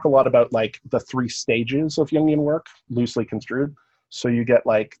people talk a lot about like the 3 stages of Jungian work, loosely construed. So you get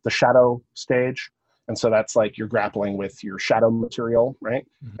like the shadow stage. And so that's like you're grappling with your shadow material, right?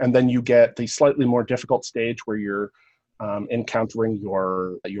 And then you get the slightly more difficult stage where you're encountering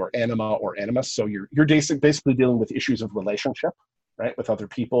your anima or animus. So you're basically dealing with issues of relationship, right, with other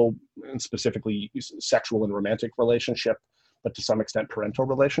people, and specifically sexual and romantic relationship, but to some extent parental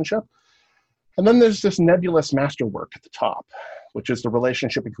relationship. And then there's this nebulous masterwork at the top, which is the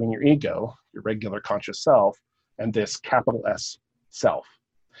relationship between your ego, your regular conscious self, and this capital S self.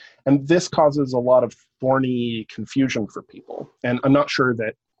 And this causes a lot of thorny confusion for people. And I'm not sure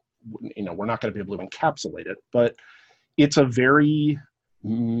that, we're not going to be able to encapsulate it, but it's a very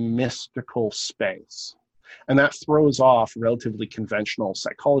mystical space. And that throws off relatively conventional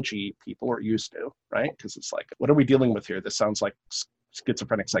psychology people are used to, right? Because it's like, what are we dealing with here? This sounds like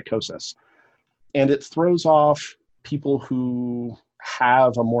schizophrenic psychosis. And it throws off people who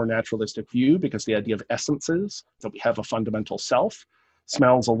have a more naturalistic view, because the idea of essences, that we have a fundamental self,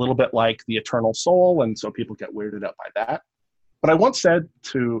 smells a little bit like the eternal soul. And so people get weirded out by that. But I once said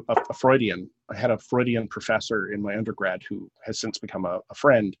to a Freudian, I had a Freudian professor in my undergrad who has since become a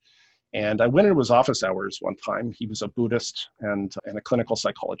friend. And I went into his office hours one time. He was a Buddhist and a clinical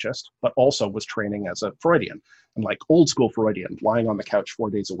psychologist, but also was training as a Freudian, and like old school Freudian, lying on the couch 4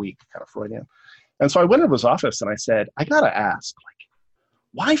 days a week kind of Freudian. And so I went into his office and I said, I got to ask, like,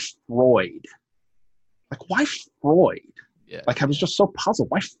 why Freud? Like, why Freud? Yeah. Like, I was just so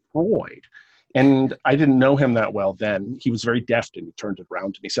puzzled. Why Freud? And I didn't know him that well then. He was very deft, and he turned it around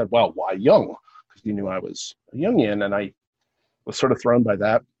and he said, well, why Jung? Because he knew I was a Jungian, and I was sort of thrown by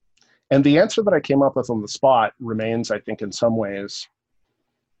that. And the answer that I came up with on the spot remains, I think, in some ways,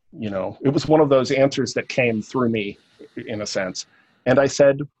 it was one of those answers that came through me, in a sense. And I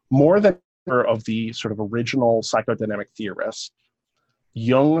said, more than of the sort of original psychodynamic theorists,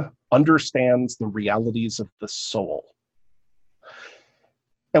 Jung understands the realities of the soul.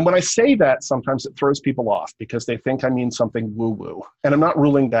 And when I say that, sometimes it throws people off because they think I mean something woo-woo. And I'm not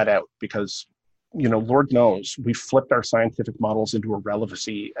ruling that out because, Lord knows, we've flipped our scientific models into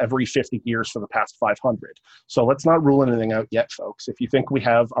irrelevancy every 50 years for the past 500. So let's not rule anything out yet, folks. If you think we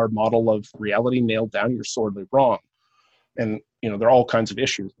have our model of reality nailed down, you're sorely wrong. And, there are all kinds of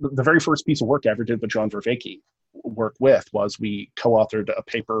issues. The very first piece of work I ever did with John Vervaeke was we co-authored a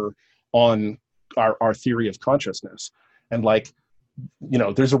paper on our theory of consciousness. And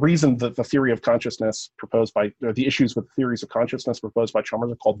there's a reason that the theory of consciousness the issues with theories of consciousness proposed by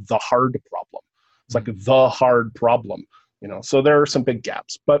Chalmers are called the hard problem. It's like the hard problem, so there are some big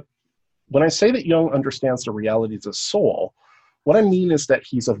gaps. But when I say that Jung understands the realities of soul, what I mean is that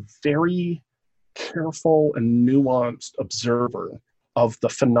he's a very careful and nuanced observer of the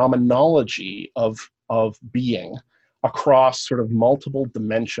phenomenology of being across sort of multiple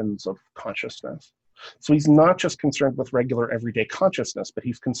dimensions of consciousness. So he's not just concerned with regular everyday consciousness, but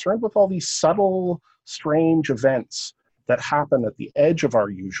he's concerned with all these subtle, strange events that happen at the edge of our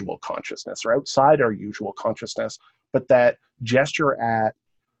usual consciousness or outside our usual consciousness, but that gesture at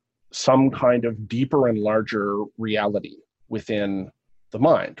some kind of deeper and larger reality within the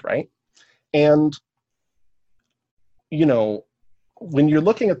mind, right? And, when you're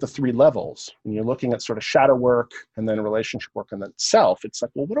looking at the three levels, when you're looking at sort of shadow work and then relationship work and then self, it's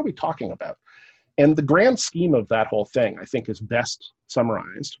like, well, what are we talking about? And the grand scheme of that whole thing, I think, is best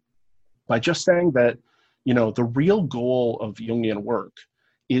summarized by just saying that, the real goal of Jungian work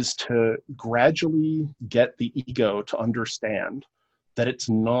is to gradually get the ego to understand that it's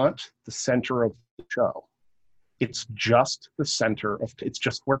not the center of the show. It's just it's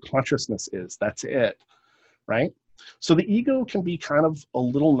just where consciousness is. That's it, right? So the ego can be kind of a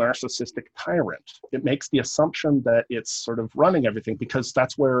little narcissistic tyrant. It makes the assumption that it's sort of running everything because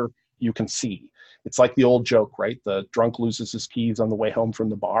that's where you can see. It's like the old joke, right? The drunk loses his keys on the way home from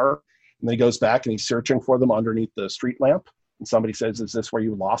the bar, and then he goes back and he's searching for them underneath the street lamp. And somebody says, is this where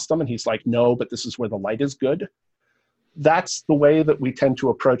you lost them? And he's like, no, but this is where the light is good. That's the way that we tend to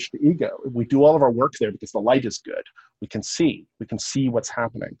approach the ego. We do all of our work there because the light is good. We can see what's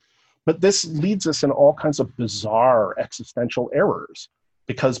happening. But this leads us in all kinds of bizarre existential errors,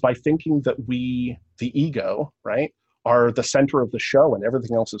 because by thinking that we, the ego, right, are the center of the show and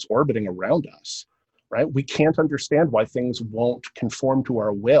everything else is orbiting around us, right? We can't understand why things won't conform to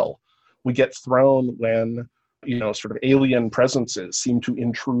our will. We get thrown when, sort of alien presences seem to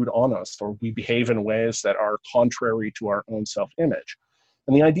intrude on us, or we behave in ways that are contrary to our own self-image.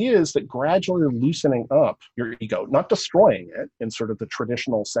 And the idea is that gradually loosening up your ego, not destroying it in sort of the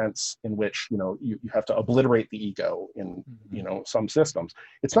traditional sense in which, you have to obliterate the ego in, some systems.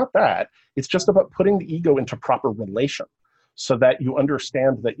 It's not that. It's just about putting the ego into proper relation so that you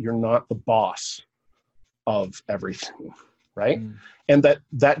understand that you're not the boss of everything, right? And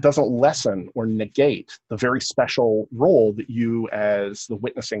that doesn't lessen or negate the very special role that you as the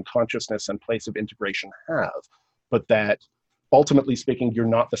witnessing consciousness and place of integration have. but that ultimately speaking, you're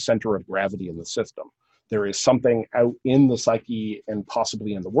not the center of gravity in the system. There is something out in the psyche and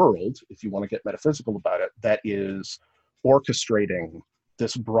possibly in the world, if you want to get metaphysical about it, that is orchestrating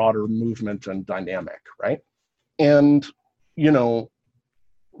this broader movement and dynamic, right? And,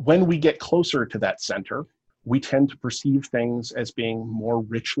 when we get closer to that center, we tend to perceive things as being more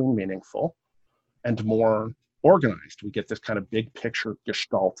richly meaningful and more organized. We get this kind of big picture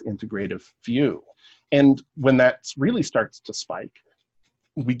gestalt integrative view. And when that really starts to spike,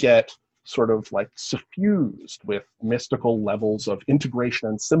 we get sort of like suffused with mystical levels of integration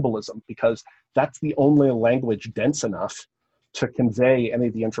and symbolism, because that's the only language dense enough to convey any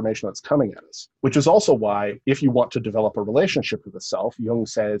of the information that's coming at us. Which is also why, if you want to develop a relationship with the self, Jung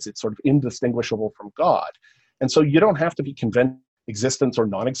says it's sort of indistinguishable from God. And so you don't have to be convinced existence or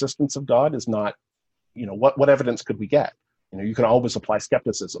non-existence of God is not, what evidence could we get? You can always apply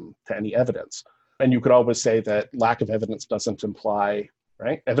skepticism to any evidence. And you could always say that lack of evidence doesn't imply,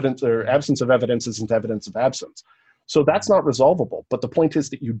 right? Evidence or absence of evidence isn't evidence of absence. So that's not resolvable. But the point is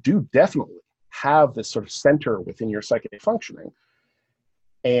that you do definitely have this sort of center within your psychic functioning,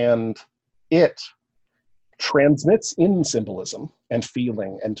 and it transmits in symbolism and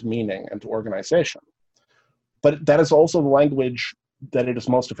feeling and meaning and organization. But that is also the language that it is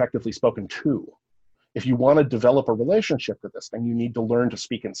most effectively spoken to. If you want to develop a relationship with this thing, you need to learn to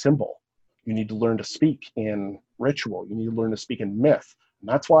speak in symbol. You need to learn to speak in ritual. You need to learn to speak in myth. And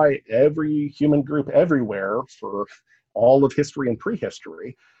that's why every human group everywhere for all of history and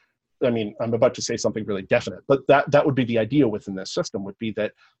prehistory, I'm about to say something really definite, but that would be the idea within this system, would be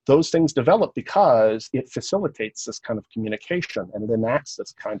that those things develop because it facilitates this kind of communication, and it enacts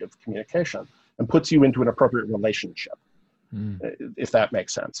this kind of communication and puts you into an appropriate relationship, if that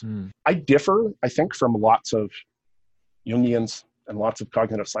makes sense. I differ, I think, from lots of Jungians and lots of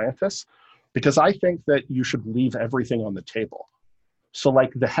cognitive scientists, because I think that you should leave everything on the table. So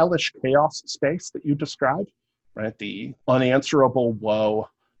like the hellish chaos space that you described, right? The unanswerable woe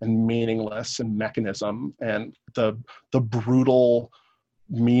and meaningless and mechanism, and the brutal,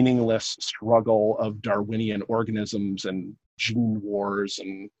 meaningless struggle of Darwinian organisms and gene wars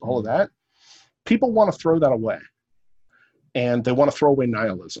and all of that. People want to throw that away. And they want to throw away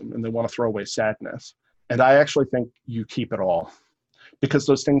nihilism, and they want to throw away sadness. And I actually think you keep it all, because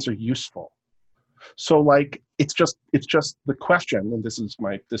those things are useful. So like, it's just the question, and this is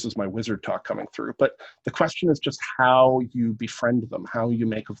my wizard talk coming through, but the question is just how you befriend them, how you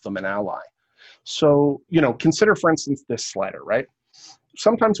make of them an ally. So, consider, for instance, this slider, right?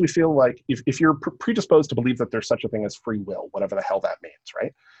 Sometimes we feel like if you're predisposed to believe that there's such a thing as free will, whatever the hell that means,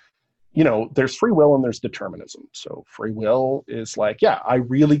 right? There's free will and there's determinism. So free will is like, yeah, I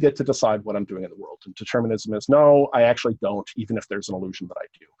really get to decide what I'm doing in the world. And determinism is, no, I actually don't, even if there's an illusion that I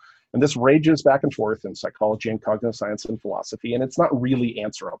do. And this rages back and forth in psychology and cognitive science and philosophy, and it's not really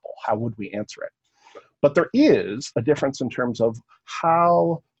answerable. How would we answer it? But there is a difference in terms of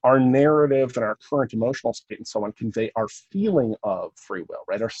how our narrative and our current emotional state and so on convey our feeling of free will,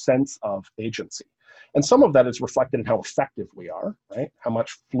 right? Our sense of agency. And some of that is reflected in how effective we are, right? How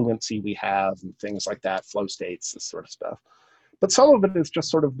much fluency we have and things like that, flow states, this sort of stuff. But some of it is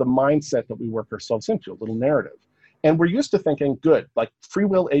just sort of the mindset that we work ourselves into, a little narrative. And we're used to thinking, good, like free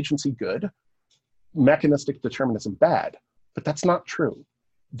will, agency, good, mechanistic determinism, bad. But that's not true.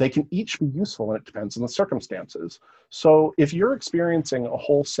 They can each be useful, and it depends on the circumstances. So if you're experiencing a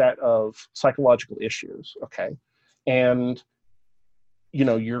whole set of psychological issues, okay, and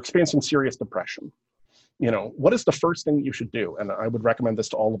you're experiencing serious depression, what is the first thing you should do? And I would recommend this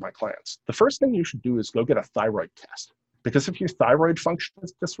to all of my clients. The first thing you should do is go get a thyroid test. Because if your thyroid function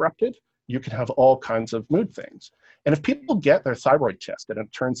is disrupted, you can have all kinds of mood things. And if people get their thyroid tested and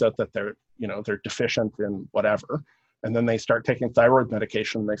it turns out that they're deficient in whatever, and then they start taking thyroid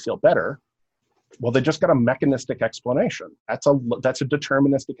medication and they feel better, well, they just got a mechanistic explanation. That's a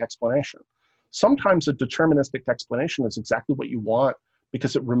deterministic explanation. Sometimes a deterministic explanation is exactly what you want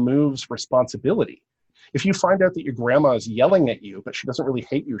because it removes responsibility. If you find out that your grandma is yelling at you, but she doesn't really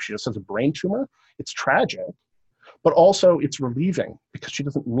hate you, she just has a brain tumor, it's tragic, but also it's relieving because she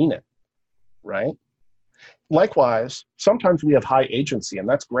doesn't mean it, right? Likewise, sometimes we have high agency, and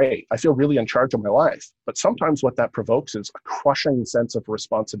that's great. I feel really in charge of my life. But sometimes what that provokes is a crushing sense of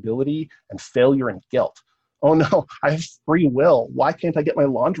responsibility and failure and guilt. Oh no, I have free will. Why can't I get my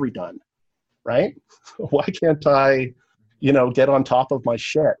laundry done, right? Why can't I, get on top of my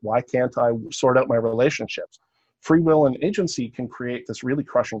shit? Why can't I sort out my relationships? Free will and agency can create this really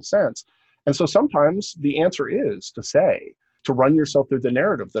crushing sense. And so sometimes the answer is to run yourself through the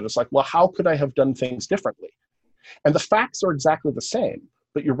narrative that it's like, well, how could I have done things differently? And the facts are exactly the same,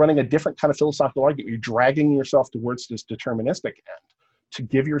 but you're running a different kind of philosophical argument. You're dragging yourself towards this deterministic end to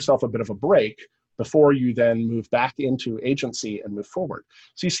give yourself a bit of a break before you then move back into agency and move forward.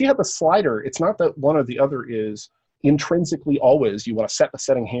 So you see how the slider, it's not that one or the other is intrinsically always, you want to set the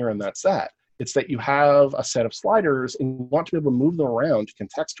setting here and that's that. It's that you have a set of sliders and you want to be able to move them around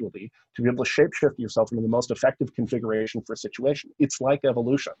contextually to be able to shapeshift yourself into the most effective configuration for a situation. It's like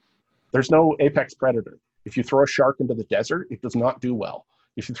evolution. There's no apex predator. If you throw a shark into the desert, it does not do well.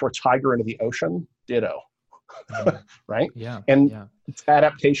 If you throw a tiger into the ocean, ditto. Right? Yeah. And its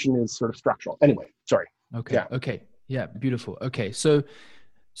adaptation is sort of structural. Anyway, sorry. Okay. Yeah. Okay. Yeah. Beautiful. Okay. So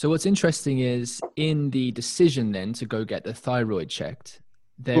what's interesting is in the decision then to go get the thyroid checked,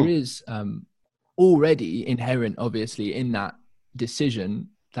 there is already inherent, obviously, in that decision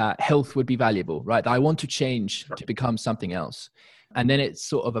that health would be valuable, right? I want to change to become something else. And then it's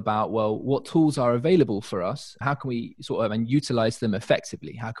sort of about, well, what tools are available for us? How can we sort of and utilize them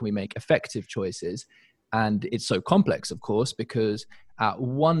effectively? How can we make effective choices? And it's so complex, of course, because at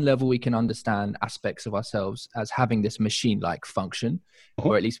one level, we can understand aspects of ourselves as having this machine-like function,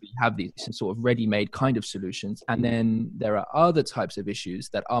 or at least we have these sort of ready-made kind of solutions. And then there are other types of issues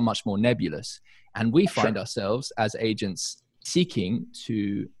that are much more nebulous. And we find ourselves as agents seeking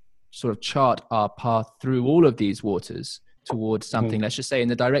to sort of chart our path through all of these waters towards something, let's just say in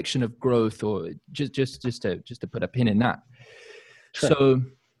the direction of growth, or just to put a pin in that. So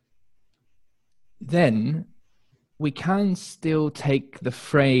then we can still take the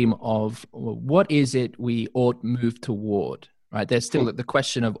frame of, well, what is it we ought move toward, right? There's still the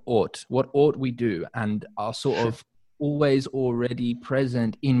question of ought, what ought we do, and our sort of always already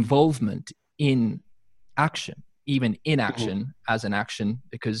present involvement in action, even inaction as an action,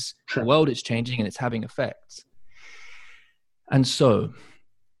 because the world is changing and it's having effects. And so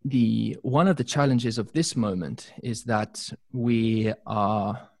one of the challenges of this moment is that we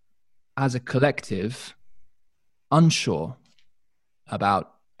are, as a collective, unsure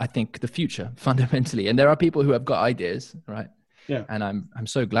about, I think, the future fundamentally. And there are people who have got ideas, right? Yeah. And I'm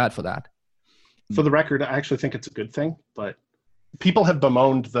so glad for that. For the record, I actually think it's a good thing, but people have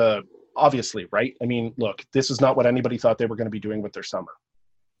bemoaned obviously, right? I mean, look, this is not what anybody thought they were going to be doing with their summer.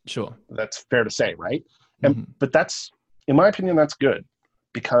 Sure. That's fair to say, right? But that's, in my opinion, that's good.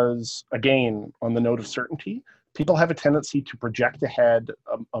 Because again, on the note of certainty, people have a tendency to project ahead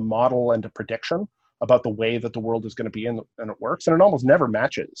a model and a prediction about the way that the world is going to be and it works. And it almost never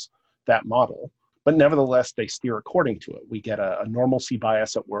matches that model. But nevertheless, they steer according to it. We get a normalcy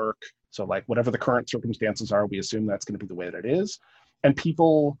bias at work. So like whatever the current circumstances are, we assume that's going to be the way that it is. And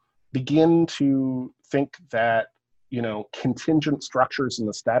people begin to think that, contingent structures in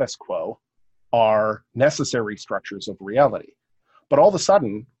the status quo are necessary structures of reality. But all of a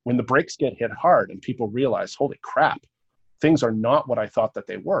sudden, when the brakes get hit hard and people realize, holy crap, things are not what I thought that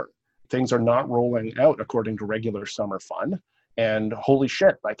they were. Things are not rolling out according to regular summer fun. And holy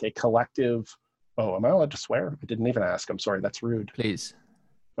shit, like a collective, am I allowed to swear? I didn't even ask. I'm sorry, that's rude. Please.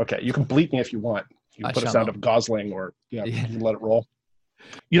 Okay, you can bleep me if you want. You can put a sound of Gosling or you can let it roll.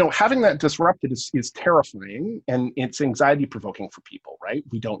 Having that disrupted is terrifying, and it's anxiety provoking for people, right?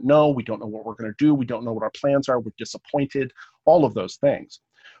 We don't know what we're going to do. We don't know what our plans are. We're disappointed, all of those things.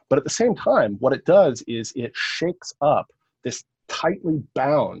 But at the same time, what it does is it shakes up this tightly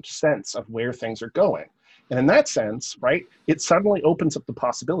bound sense of where things are going. And in that sense, right, it suddenly opens up the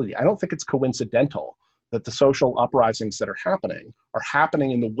possibility. I don't think it's coincidental that the social uprisings that are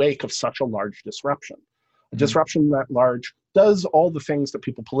happening in the wake of such a large disruption. A disruption that large does all the things that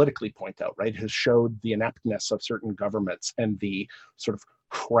people politically point out, right? It has showed the ineptness of certain governments and the sort of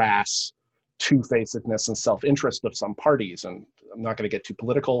crass two-facedness and self-interest of some parties. And I'm not going to get too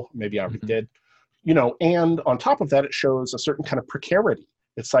political. Maybe I already did. And on top of that, it shows a certain kind of precarity.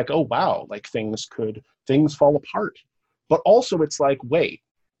 It's like, oh, wow, like things fall apart. But also it's like, wait,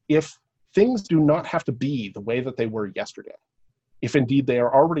 if things do not have to be the way that they were yesterday, if indeed they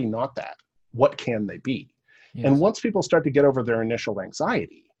are already not that, what can they be? Yes. And once people start to get over their initial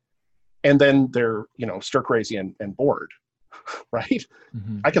anxiety, and then they're, stir crazy and bored, right?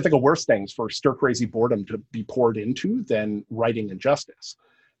 I can think of worse things for stir crazy boredom to be poured into than writing injustice.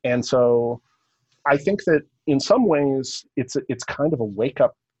 And so I think that in some ways it's kind of a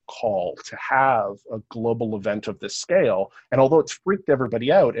wake-up call to have a global event of this scale. And although it's freaked everybody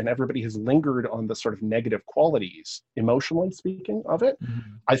out and everybody has lingered on the sort of negative qualities, emotionally speaking, of it,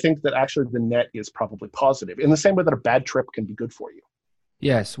 I think that actually the net is probably positive in the same way that a bad trip can be good for you.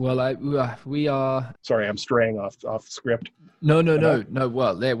 Yes. Well, we are... Sorry, I'm straying off script. No.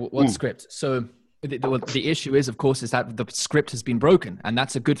 Well, what script? So The issue is, of course, is that the script has been broken, and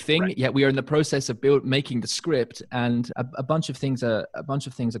that's a good thing. Right. Yet we are in the process of making the script, and a bunch of things are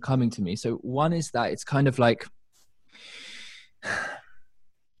coming to me. So one is that it's kind of like,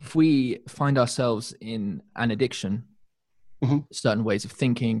 if we find ourselves in an addiction, certain ways of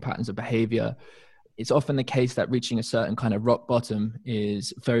thinking, patterns of behavior, it's often the case that reaching a certain kind of rock bottom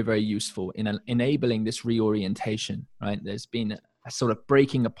is very, very useful in enabling this reorientation, right? There's been a sort of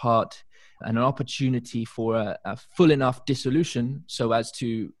breaking apart and an opportunity for a full enough dissolution so as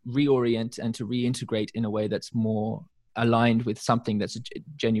to reorient and to reintegrate in a way that's more aligned with something that's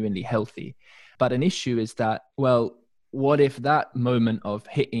genuinely healthy. But an issue is that, well, what if that moment of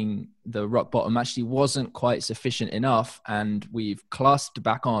hitting the rock bottom actually wasn't quite sufficient enough, and we've clasped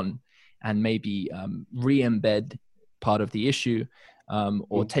back on and maybe re-embed part of the issue,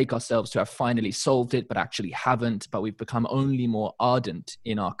 or take ourselves to have finally solved it, but actually haven't, but we've become only more ardent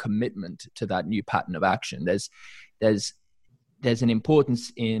in our commitment to that new pattern of action. There's an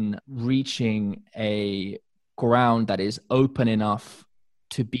importance in reaching a ground that is open enough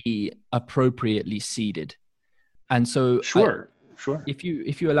to be appropriately seeded. And so Sure. If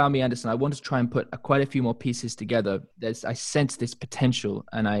you allow me, Anderson, I want to try and put quite a few more pieces together. I sense this potential,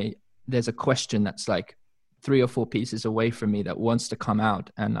 and there's a question that's like 3 or 4 pieces away from me that wants to come out,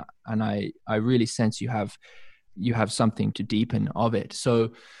 and I really sense you have something to deepen of it.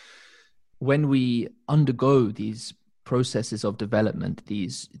 So when we undergo these processes of development,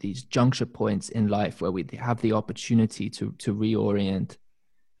 these juncture points in life where we have the opportunity to reorient,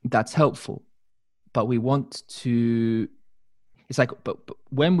 that's helpful. But we want to, it's like, but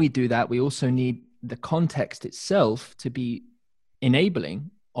when we do that, we also need the context itself to be enabling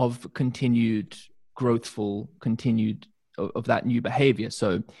of continued of that new behavior.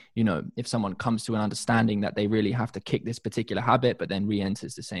 So, if someone comes to an understanding that they really have to kick this particular habit, but then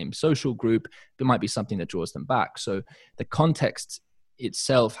re-enters the same social group, there might be something that draws them back. So the context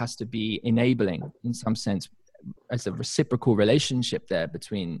itself has to be enabling in some sense, as a reciprocal relationship there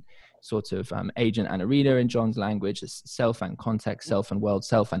between sort of agent and arena in John's language, self and context, self and world,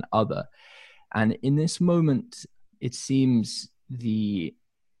 self and other. And in this moment, it seems the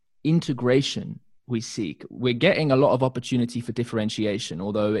integration we seek, we're getting a lot of opportunity for differentiation,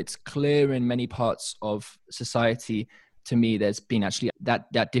 although it's clear in many parts of society, to me, there's been actually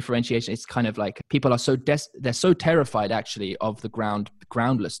that differentiation. It's kind of like people are they're so terrified actually of the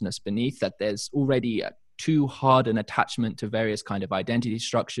groundlessness beneath, that there's already too hard an attachment to various kind of identity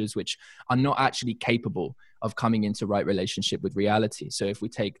structures which are not actually capable of coming into right relationship with reality. So if we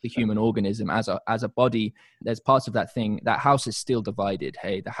take the human organism as a body, there's parts of that thing, that house is still divided.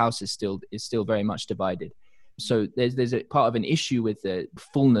 Hey, the house is still very much divided. So there's a part of an issue with the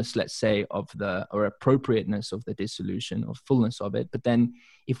fullness, let's say, or appropriateness of the dissolution, or fullness of it. But then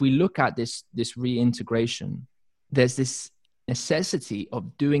if we look at this reintegration, there's this necessity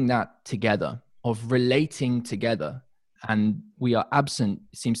of doing that together, of relating together. And we are absent,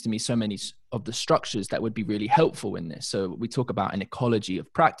 it seems to me, so many of the structures that would be really helpful in this. So we talk about an ecology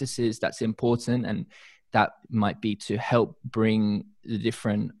of practices that's important, and that might be to help bring the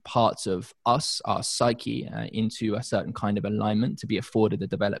different parts of us, our psyche, into a certain kind of alignment, to be afforded the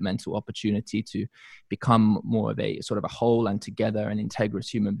developmental opportunity to become more of a sort of a whole and together and integrous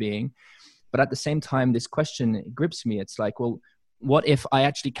human being. But at the same time, this question grips me. It's like, well, what if I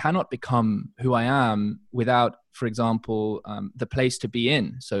actually cannot become who I am without, for example, the place to be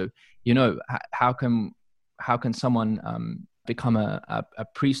in? So, how can someone become a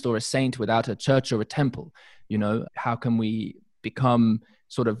priest or a saint without a church or a temple? How can we become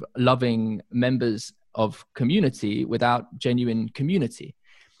sort of loving members of community without genuine community?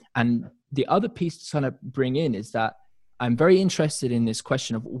 And the other piece to kind of bring in is that I'm very interested in this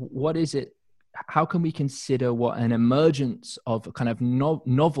question of what is it, how can we consider what an emergence of a kind of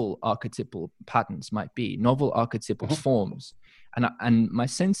novel archetypal patterns might be, novel archetypal forms? And my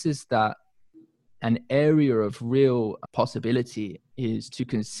sense is that an area of real possibility is to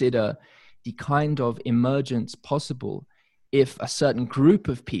consider the kind of emergence possible if a certain group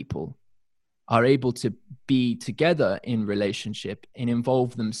of people are able to be together in relationship and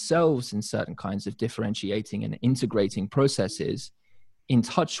involve themselves in certain kinds of differentiating and integrating processes, in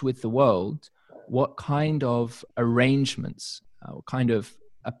touch with the world. What kind of arrangements, what kind of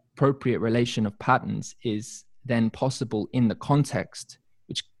appropriate relation of patterns is then possible in the context,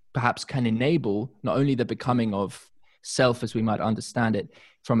 which perhaps can enable not only the becoming of self as we might understand it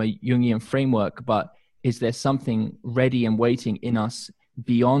from a Jungian framework, but is there something ready and waiting in us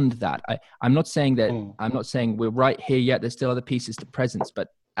beyond that? I'm not saying that, I'm not saying we're right here yet. There's still other pieces to presence, but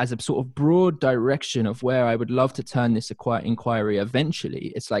as a sort of broad direction of where I would love to turn this inquiry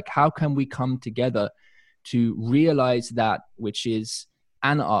eventually. It's like, how can we come together to realize that which is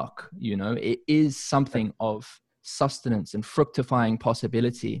an arc? You know, it is something of sustenance and fructifying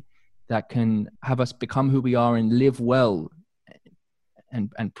possibility that can have us become who we are and live well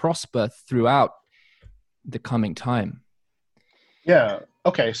and prosper throughout the coming time. Yeah.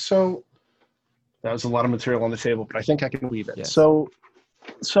 Okay. So that was a lot of material on the table, but I think I can weave it. Yes.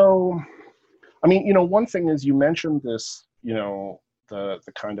 So, I mean, you know, one thing is you mentioned this, you know, the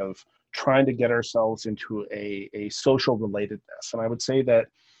kind of trying to get ourselves into a social relatedness. And I would say that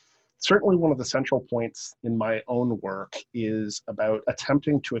certainly one of the central points in my own work is about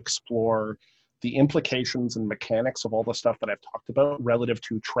attempting to explore the implications and mechanics of all the stuff that I've talked about relative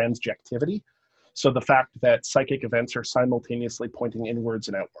to transjectivity. So the fact that psychic events are simultaneously pointing inwards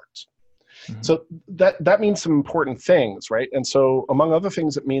and outwards. Mm-hmm. So that means some important things, right? And so among other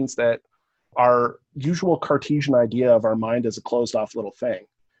things, it means that our usual Cartesian idea of our mind as a closed off little thing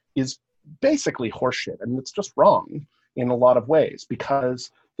is basically horseshit. And it's just wrong in a lot of ways,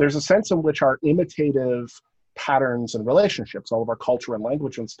 because there's a sense in which our imitative patterns and relationships, all of our culture and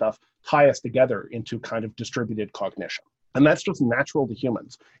language and stuff, tie us together into kind of distributed cognition. And that's just natural to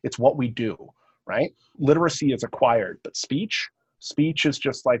humans. It's what we do, right? Literacy is acquired, but speech is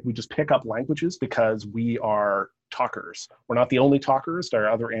just like, we just pick up languages because we are talkers. We're not the only talkers. There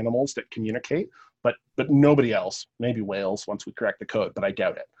are other animals that communicate, but nobody else. Maybe whales once we crack the code, but I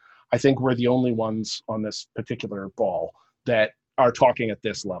doubt it. I think we're the only ones on this particular ball that are talking at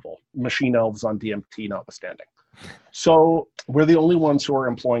this level, machine elves on DMT notwithstanding. So we're the only ones who are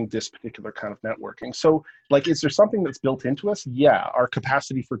employing this particular kind of networking. So like, is there something that's built into us? Yeah, our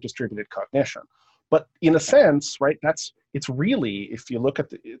capacity for distributed cognition. But in a sense, right, it's really, if you look at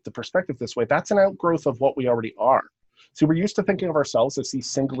the perspective this way, that's an outgrowth of what we already are. See, we're used to thinking of ourselves as these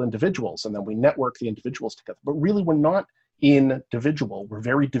single individuals, and then we network the individuals together. But really, we're not individual. We're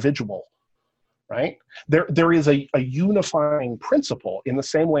very dividual, right? There is a unifying principle in the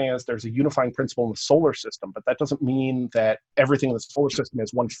same way as there's a unifying principle in the solar system, but that doesn't mean that everything in the solar system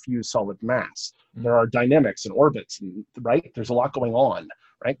is one fused solid mass. Mm-hmm. There are dynamics and orbits, and, right? There's a lot going on,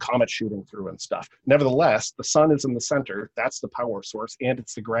 right? Comets shooting through and stuff. Nevertheless, the sun is in the center. That's the power source, and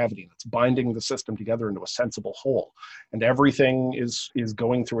it's the gravity that's binding the system together into a sensible whole. And everything is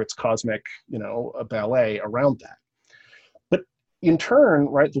going through its cosmic, you know, ballet around that. But in turn,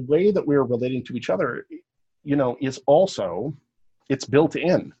 right, the way that we're relating to each other, you know, is also, it's built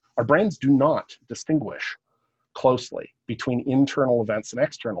in. Our brains do not distinguish closely between internal events and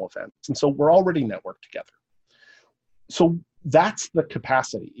external events. And so we're already networked together. So that's the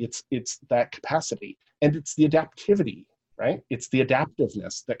capacity. It's that capacity, and it's the adaptivity, right? It's the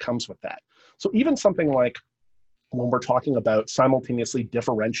adaptiveness that comes with that. So even something like when we're talking about simultaneously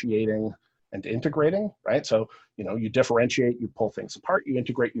differentiating and integrating, right? So, you know, you differentiate, you pull things apart, you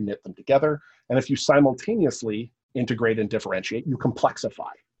integrate, you knit them together. And if you simultaneously integrate and differentiate, you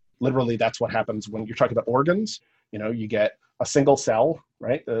complexify. Literally, that's what happens when you're talking about organs. You know, you get a single cell,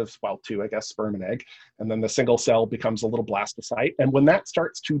 right? Well, two, I guess, sperm and egg. And then the single cell becomes a little blastocyte. And when that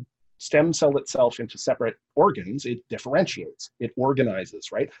starts to stem cell itself into separate organs, it differentiates, it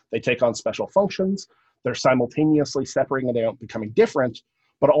organizes, right? They take on special functions. They're simultaneously separating it out, becoming different,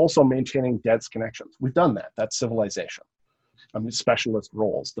 but also maintaining dense connections. We've done that. That's civilization. I mean, specialist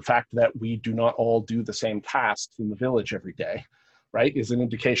roles. The fact that we do not all do the same tasks in the village every day, right, is an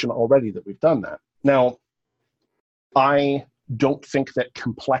indication already that we've done that. Now, I don't think that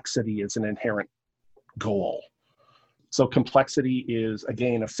complexity is an inherent goal. So complexity is,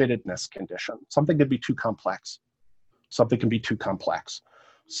 again, a fittedness condition. Something can be too complex. Something can be too complex.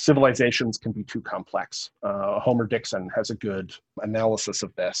 Civilizations can be too complex. Homer Dixon has a good analysis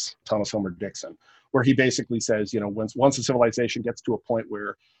of this, Thomas Homer Dixon, where he basically says, you know, once a civilization gets to a point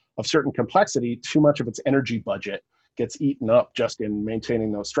where of certain complexity, too much of its energy budget gets eaten up just in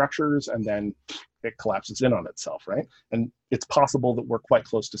maintaining those structures, and then it collapses in on itself, right? And it's possible that we're quite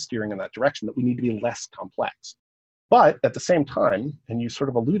close to steering in that direction, that we need to be less complex. But at the same time, and you sort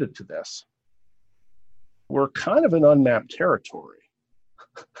of alluded to this, we're kind of in unmapped territory.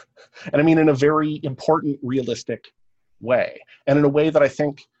 And I mean, in a very important, realistic way. And in a way that I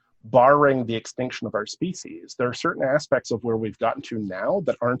think, barring the extinction of our species, there are certain aspects of where we've gotten to now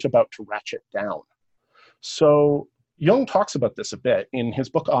that aren't about to ratchet down. So Jung talks about this a bit in his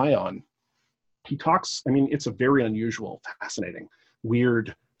book Ion. He talks, I mean, it's a very unusual, fascinating,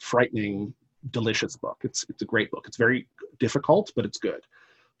 weird, frightening, delicious book. It's a great book. It's very difficult, but it's good.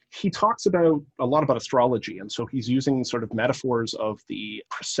 He talks a lot about astrology. And so he's using sort of metaphors of the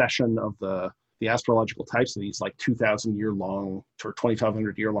precession of the the astrological types of these like 2,000 year long or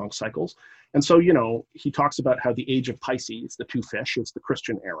 2,500 year long cycles. And so, you know, he talks about how the age of Pisces, the two fish, is the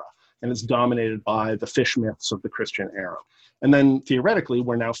Christian era, and it's dominated by the fish myths of the Christian era. And then theoretically,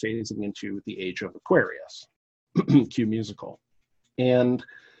 we're now phasing into the age of Aquarius, cue musical. And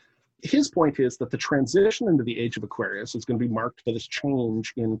his point is that the transition into the age of Aquarius is going to be marked by this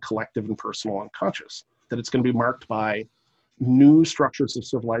change in collective and personal unconscious, that it's going to be marked by new structures of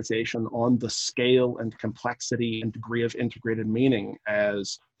civilization on the scale and complexity and degree of integrated meaning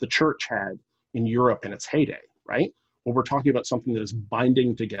as the church had in Europe in its heyday, right? Well, we're talking about something that is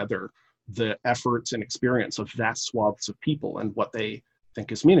binding together the efforts and experience of vast swaths of people and what they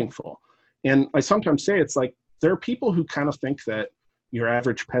think is meaningful. And I sometimes say it's like, there are people who kind of think that your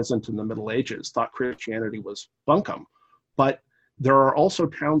average peasant in the Middle Ages thought Christianity was bunkum, but there are also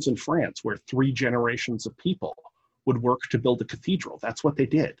towns in France where 3 generations of people would work to build a cathedral. That's what they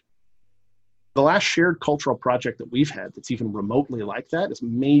did. The last shared cultural project that we've had that's even remotely like that is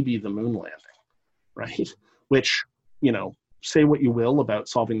maybe the moon landing, right? Which, you know, say what you will about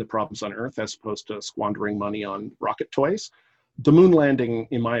solving the problems on Earth as opposed to squandering money on rocket toys. The moon landing,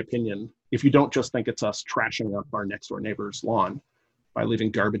 in my opinion, if you don't just think it's us trashing up our next door neighbor's lawn by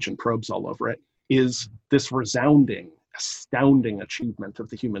leaving garbage and probes all over it, is this resounding, astounding achievement of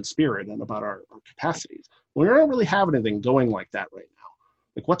the human spirit and about our capacities. We don't really have anything going like that right now.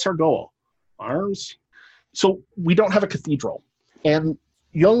 Like, what's our goal? Ours? So we don't have a cathedral. And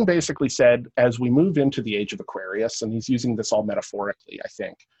Jung basically said, as we move into the age of Aquarius, and he's using this all metaphorically, I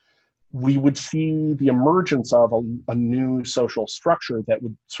think, we would see the emergence of a new social structure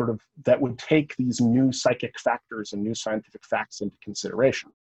that would take these new psychic factors and new scientific facts into consideration.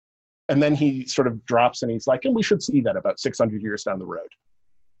 And then he sort of drops and he's like, and we should see that about 600 years down the road.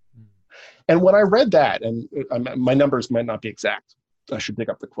 And when I read that, and my numbers might not be exact, I should dig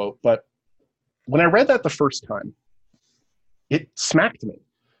up the quote, but when I read that the first time, it smacked me.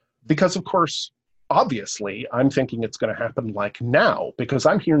 Because of course, obviously, I'm thinking it's going to happen like now, because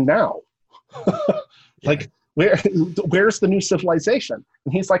I'm here now. Like, where's the new civilization?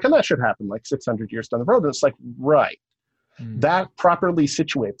 And he's like, and that should happen like 600 years down the road. And it's like, right. That properly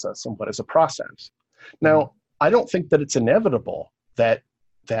situates us in what is a process. Now, I don't think that it's inevitable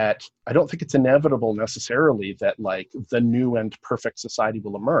I don't think it's inevitable necessarily that like the new and perfect society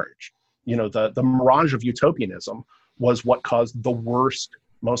will emerge. You know, the mirage of utopianism was what caused the worst,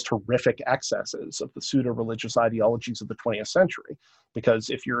 most horrific excesses of the pseudo-religious ideologies of the 20th century. Because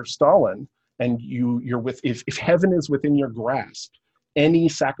if you're Stalin and if heaven is within your grasp, any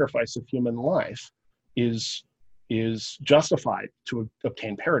sacrifice of human life is justified to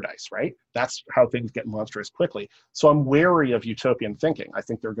obtain paradise, right? That's how things get monstrous quickly. So I'm wary of utopian thinking. I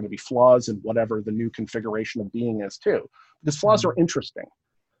think there are going to be flaws in whatever the new configuration of being is too, because flaws are interesting.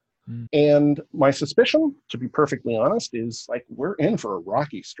 And my suspicion, to be perfectly honest, is like we're in for a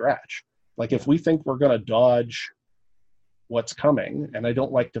rocky stretch. Like if we think we're going to dodge what's coming, and I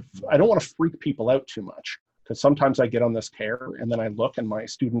don't want to freak people out too much, because sometimes I get on this tear and then I look and my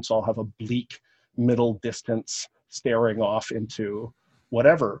students all have a bleak middle distance staring off into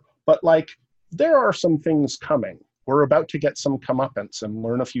whatever. But like there are some things coming. We're about to get some comeuppance and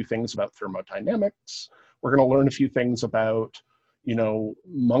learn a few things about thermodynamics. We're going to learn a few things about, you know,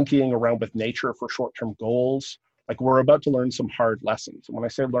 monkeying around with nature for short-term goals. Like we're about to learn some hard lessons. And when I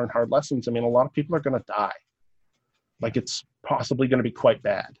say learn hard lessons, I mean, a lot of people are going to die. Like it's possibly going to be quite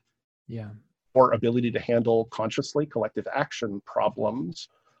bad. Yeah. Or ability to handle consciously collective action problems.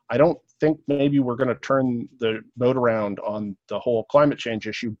 I don't think maybe we're going to turn the boat around on the whole climate change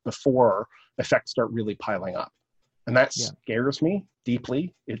issue before effects start really piling up. And that scares me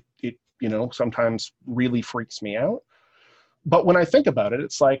deeply. It you know, sometimes really freaks me out. But when I think about it,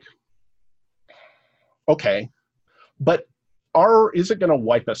 it's like, okay, but is it going to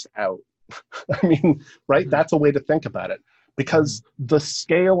wipe us out? I mean, right? That's a way to think about it. Because the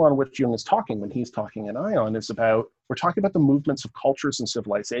scale on which Jung is talking when he's talking in Ion is about, we're talking about the movements of cultures and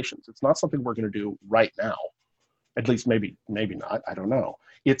civilizations. It's not something we're going to do right now. At least maybe not, I don't know.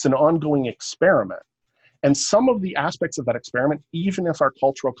 It's an ongoing experiment. And some of the aspects of that experiment, even if our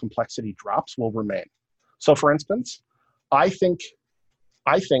cultural complexity drops, will remain. So for instance, I think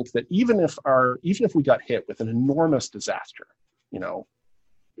that even if we got hit with an enormous disaster, you know,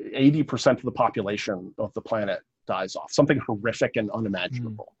 80% of the population of the planet dies off, something horrific and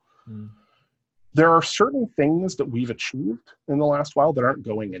unimaginable. There are certain things that we've achieved in the last while that aren't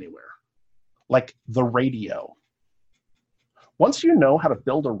going anywhere, like the radio. Once you know how to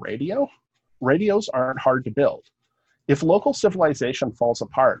build a radio, radios aren't hard to build. If local civilization falls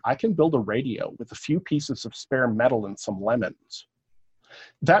apart, I can build a radio with a few pieces of spare metal and some lemons.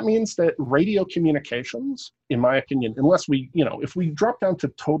 that means that radio communications, in my opinion, unless we, if we drop down to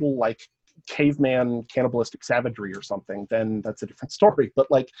total like caveman cannibalistic savagery or something, then that's a different story.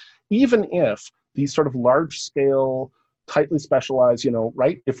 But like, even if these sort of large scale, tightly specialized,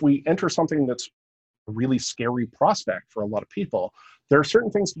 right? If we enter something that's a really scary prospect for a lot of people, there are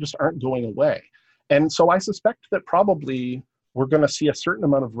certain things that just aren't going away. And so I suspect that probably we're going to see a certain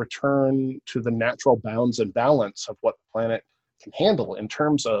amount of return to the natural bounds and balance of what the planet can handle in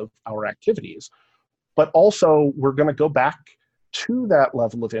terms of our activities. But also, we're going to go back to that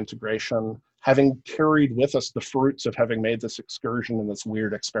level of integration, having carried with us the fruits of having made this excursion and this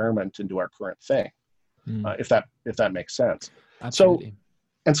weird experiment into our current thing, if that makes sense. Absolutely.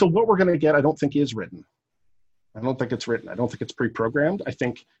 So what we're going to get, I don't think is written. I don't think it's written. I don't think it's pre-programmed. I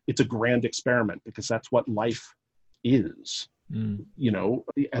think it's a grand experiment, because that's what life is,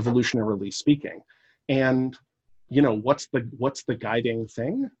 evolutionarily speaking. And, what's the guiding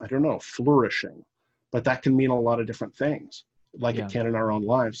thing? I don't know, flourishing. But that can mean a lot of different things, like it can in our own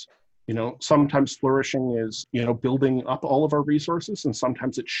lives. Sometimes flourishing is, building up all of our resources, and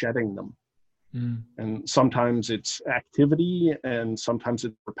sometimes it's shedding them. And sometimes it's activity, and sometimes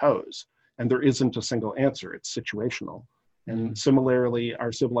it's repose. And there isn't a single answer. It's situational. And similarly,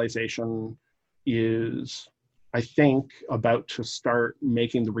 our civilization is, I think, about to start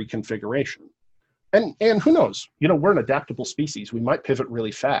making the reconfiguration. And who knows? We're an adaptable species. We might pivot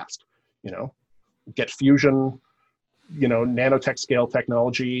really fast. Get fusion, nanotech scale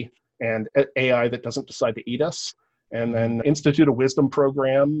technology, and AI that doesn't decide to eat us. And then institute a wisdom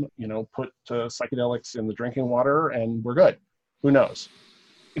program, put psychedelics in the drinking water, and we're good. Who knows?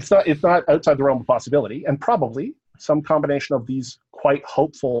 It's not outside the realm of possibility. And probably some combination of these quite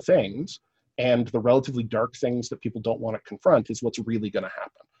hopeful things and the relatively dark things that people don't want to confront is what's really going to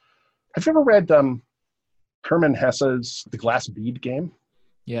happen. Have you ever read Hermann Hesse's The Glass Bead Game?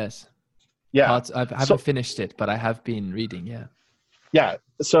 Yes. Yeah. I haven't finished it, but I have been reading, yeah. Yeah.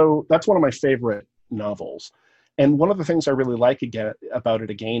 So that's one of my favorite novels. And one of the things I really like about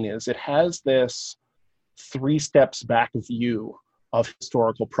it is it has this 3 steps back view of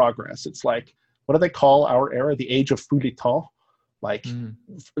historical progress. It's like, what do they call our era? The age of feuilleton,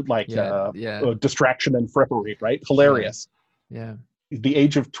 distraction and frippery, right? Hilarious. Yeah. The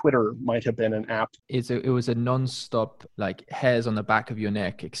age of Twitter might have been an app. It was a non-stop, like, hairs on the back of your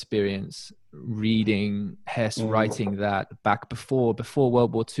neck experience, reading Hess writing that back before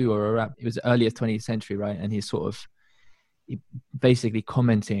World War II, or around, it was earlier 20th century, right? And he's basically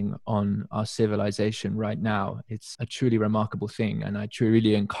commenting on our civilization right now. It's a truly remarkable thing, and I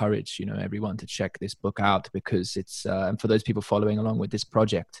really encourage everyone to check this book out, because it's and for those people following along with this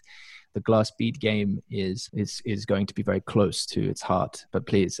project, the Glass Bead Game is going to be very close to its heart. But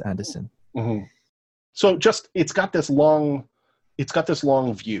please, Anderson. So it's got this long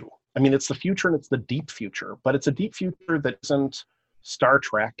view. I mean, it's the future, and it's the deep future, but it's a deep future that isn't Star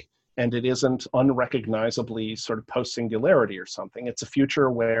Trek, and it isn't unrecognizably sort of post-singularity or something. It's a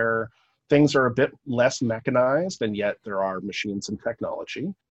future where things are a bit less mechanized, and yet there are machines and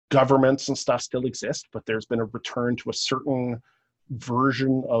technology. Governments and stuff still exist, but there's been a return to a certain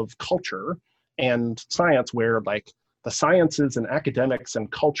version of culture and science where, like, the sciences and academics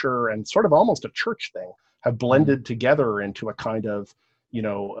and culture and sort of almost a church thing have blended together into a kind of,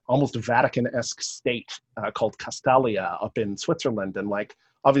 almost Vatican-esque state called Castalia up in Switzerland. And, like,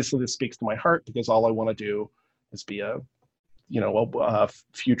 obviously this speaks to my heart, because all I want to do is be a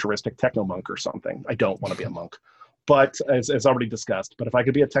futuristic techno monk or something. I don't want to be a monk, but as already discussed, but if I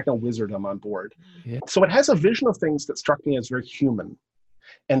could be a techno wizard, I'm on board. Yeah. So it has a vision of things that struck me as very human,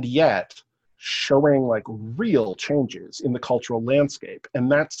 and yet showing like real changes in the cultural landscape.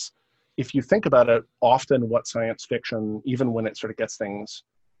 And that's, if you think about it, often what science fiction, even when it sort of gets things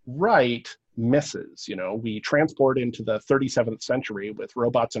right, misses. We transport into the 37th century with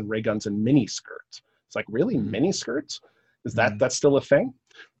robots and ray guns and mini skirts. It's like, really, mini skirts? Is that's still a thing?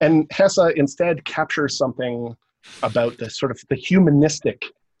 And Hesse instead captures something about the sort of the humanistic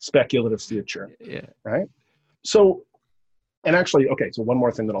speculative future. Yeah. Right? So, and actually, okay, so one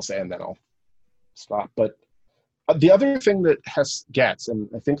more thing that I'll say and then I'll stop. But the other thing that Hess gets, and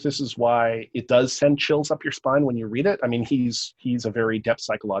I think this is why it does send chills up your spine when you read it. I mean, he's a very depth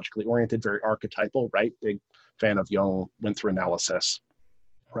psychologically oriented, very archetypal, right? Big fan of Jung, went through analysis,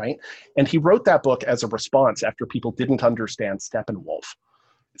 right? And he wrote that book as a response after people didn't understand Steppenwolf.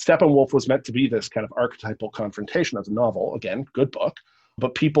 Steppenwolf was meant to be this kind of archetypal confrontation as a novel. Again, good book,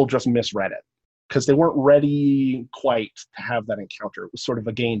 but people just misread it because they weren't ready quite to have that encounter. It was sort of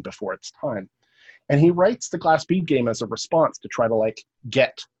a game before its time. And he writes the Glass Bead Game as a response to try to like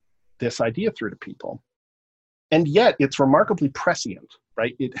get this idea through to people. And yet it's remarkably prescient,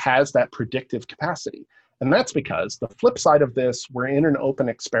 right? It has that predictive capacity. And that's because the flip side of this, we're in an open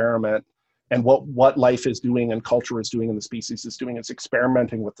experiment, and what life is doing and culture is doing and the species is doing is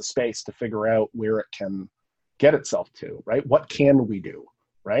experimenting with the space to figure out where it can get itself to, right? What can we do,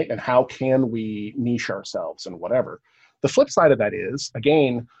 right? And how can we niche ourselves and whatever. The flip side of that is,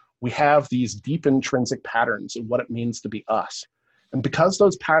 again, we have these deep intrinsic patterns in what it means to be us. And because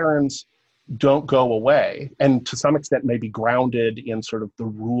those patterns don't go away, and to some extent may be grounded in sort of the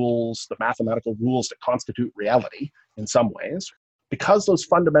rules, the mathematical rules that constitute reality in some ways, because those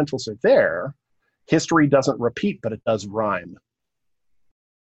fundamentals are there, history doesn't repeat, but it does rhyme.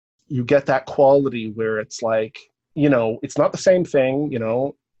 You get that quality where it's like, it's not the same thing,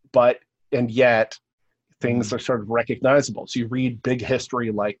 but, and yet things are sort of recognizable. So you read big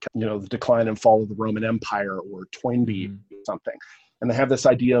history like, the decline and fall of the Roman Empire or Toynbee or something, and they have this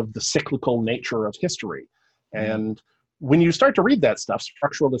idea of the cyclical nature of history. And when you start to read that stuff,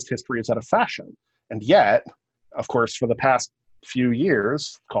 structuralist history is out of fashion. And yet, of course, for the past few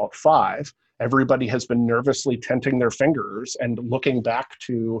years, call it 5, everybody has been nervously tenting their fingers and looking back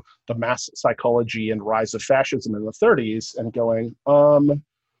to the mass psychology and rise of fascism in the 30s and going,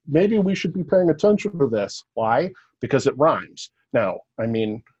 maybe we should be paying attention to this. Why? Because it rhymes. Now, I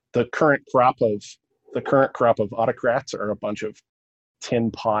mean, the current crop of autocrats are a bunch of tin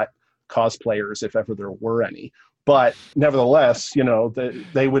pot cosplayers, if ever there were any. But nevertheless,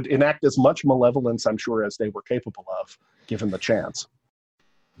 they would enact as much malevolence, I'm sure, as they were capable of, given the chance.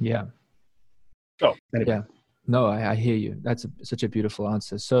 Yeah. Oh, anyway. Yeah. No, I hear you. That's such a beautiful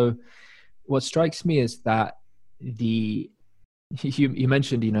answer. So what strikes me is that you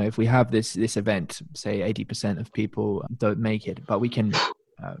mentioned, if we have this event, say 80% of people don't make it, but we can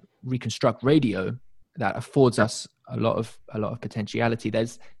reconstruct radio that affords us a lot of potentiality.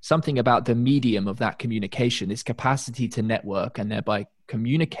 There's something about the medium of that communication, this capacity to network and thereby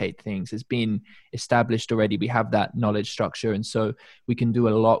communicate things has been established already. We have that knowledge structure, and so we can do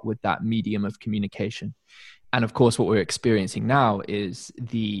a lot with that medium of communication. And of course, what we're experiencing now is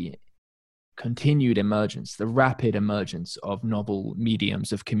the continued emergence, the rapid emergence of novel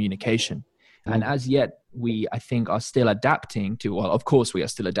mediums of communication. And as yet, we, I think, are still adapting to, well, of course, we are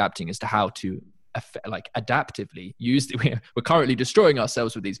still adapting as to how to adaptively use we're currently destroying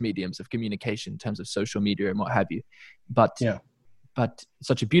ourselves with these mediums of communication in terms of social media and what have you. But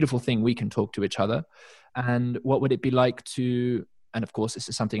such a beautiful thing, we can talk to each other. And what would it be like to, and of course, this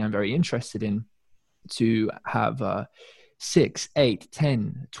is something I'm very interested in, to have 6, 8,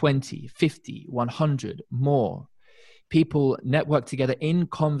 10, 20, 50, 100 more people network together in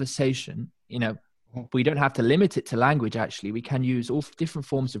conversation. We don't have to limit it to language. Actually, we can use all different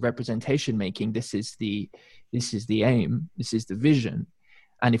forms of representation making. This is the aim. This is the vision.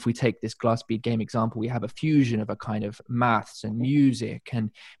 And if we take this glass bead game example, we have a fusion of a kind of maths and music,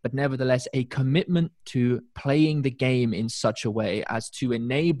 but nevertheless a commitment to playing the game in such a way as to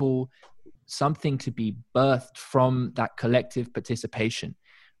enable something to be birthed from that collective participation,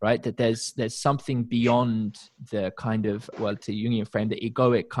 right? That there's something beyond the kind of, well, to Jungian frame, the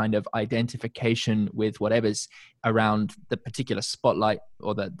egoic kind of identification with whatever's around the particular spotlight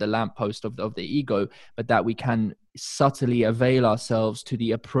or the lamppost of the ego, but that we can subtly avail ourselves to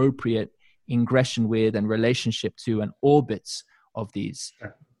the appropriate ingression with and relationship to and orbits of these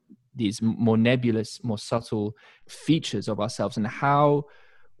more nebulous, more subtle features of ourselves. And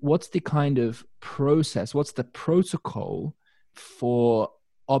what's the kind of process, what's the protocol for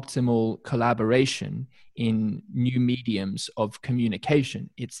optimal collaboration in new mediums of communication?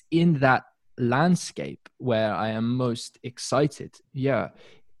 It's in that landscape where I am most excited.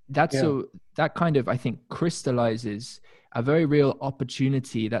 That kind of, I think, crystallizes a very real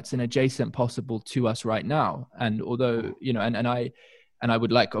opportunity that's an adjacent possible to us right now. And although, and I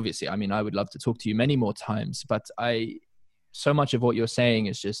would like, obviously, I would love to talk to you many more times, but so much of what you're saying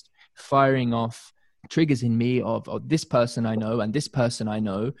is just firing off triggers in me of this person I know and this person I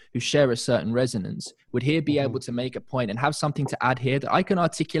know who share a certain resonance. Would here be able to make a point and have something to add here that I can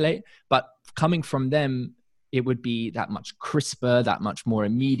articulate, but coming from them, it would be that much crisper, that much more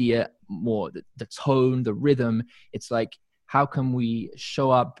immediate, more the tone, the rhythm. It's like, how can we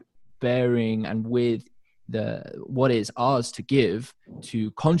show up bearing and with what is ours to give, to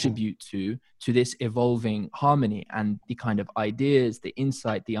contribute to this evolving harmony, and the kind of ideas, the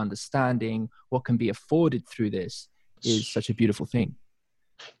insight, the understanding, what can be afforded through this is such a beautiful thing.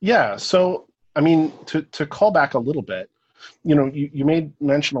 Yeah. So, to call back a little bit, you made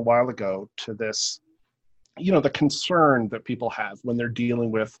mention a while ago to this, the concern that people have when they're dealing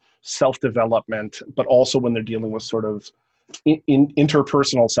with self-development, but also when they're dealing with sort of in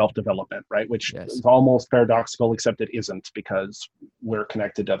interpersonal self-development, right? Which Yes. is almost paradoxical, except it isn't, because we're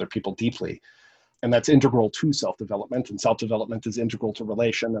connected to other people deeply. And that's integral to self-development, and self-development is integral to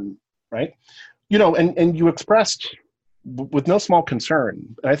relation, and right? And you expressed with no small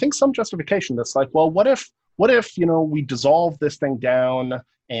concern, and I think some justification, that's like, well, what if, we dissolve this thing down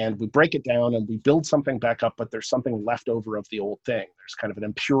and we break it down and we build something back up, but there's something left over of the old thing. There's kind of an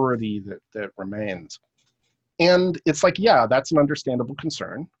impurity that remains. And it's like, yeah, that's an understandable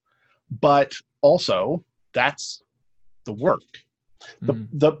concern, but also that's the work.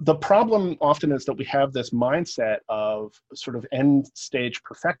 The problem often is that we have this mindset of sort of end stage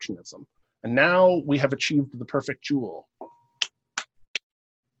perfectionism. And now we have achieved the perfect jewel,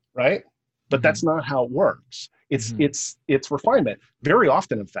 right? But that's not how it works. It's refinement. Very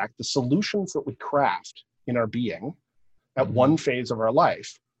often, in fact, the solutions that we craft in our being at one phase of our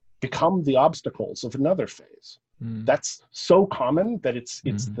life become the obstacles of another phase. That's so common that it's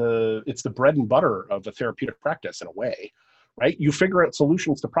the bread and butter of a therapeutic practice in a way, right? You figure out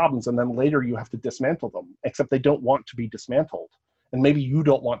solutions to problems, and then later you have to dismantle them, except they don't want to be dismantled. And maybe you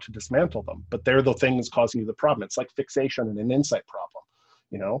don't want to dismantle them, but they're the things causing you the problem. It's like fixation and an insight problem.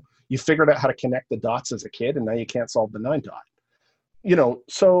 You figured out how to connect the dots as a kid, and now you can't solve the 9 dot.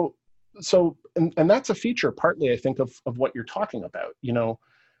 And that's a feature partly, I think, of what you're talking about.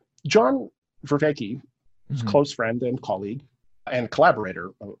 John Vervaeke, a close friend and colleague and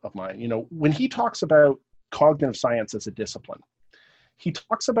collaborator of mine, when he talks about cognitive science as a discipline, he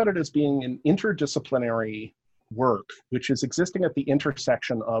talks about it as being an interdisciplinary work, which is existing at the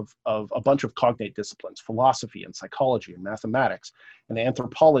intersection of a bunch of cognate disciplines: philosophy and psychology and mathematics and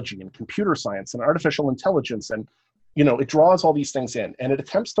anthropology and computer science and artificial intelligence. And, it draws all these things in, and it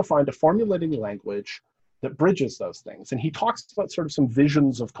attempts to find a formulating language that bridges those things. And he talks about sort of some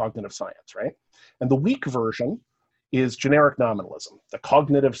visions of cognitive science, right? And the weak version is generic nominalism, the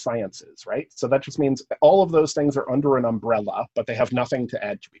cognitive sciences, right? So that just means all of those things are under an umbrella, but they have nothing to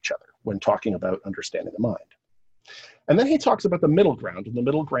add to each other when talking about understanding the mind. And then he talks about the middle ground, and the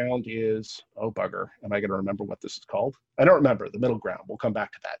middle ground is, oh bugger, am I going to remember what this is called? I don't remember the middle ground. We'll come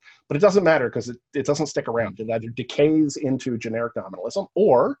back to that. But it doesn't matter, because it doesn't stick around. It either decays into generic nominalism,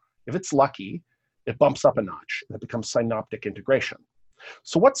 or if it's lucky, it bumps up a notch and it becomes synoptic integration.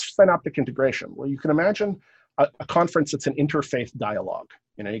 So what's synoptic integration? Well, you can imagine a conference that's an interfaith dialogue.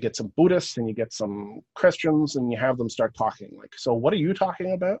 You get some Buddhists and you get some Christians, and you have them start talking. Like, so what are you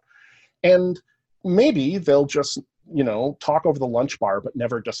talking about? And maybe they'll just, talk over the lunch bar, but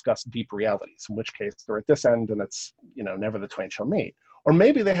never discuss deep realities, in which case they're at this end and it's, never the twain shall meet. Or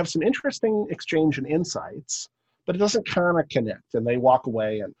maybe they have some interesting exchange and insights, but it doesn't kind of connect, and they walk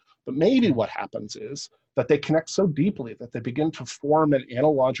away. But maybe what happens is that they connect so deeply that they begin to form an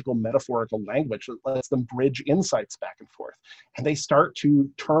analogical metaphorical language that lets them bridge insights back and forth, and they start to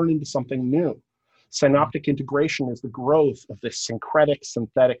turn into something new. Synoptic integration is the growth of this syncretic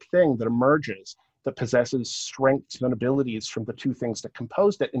synthetic thing that emerges, that possesses strengths and abilities from the two things that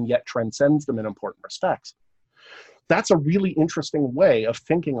composed it, and yet transcends them in important respects. That's a really interesting way of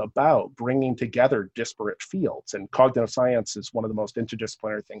thinking about bringing together disparate fields, and cognitive science is one of the most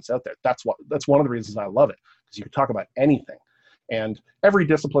interdisciplinary things out there. That's one of the reasons I love it, because you can talk about anything, and every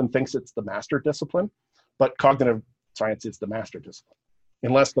discipline thinks it's the master discipline, but cognitive science is the master discipline,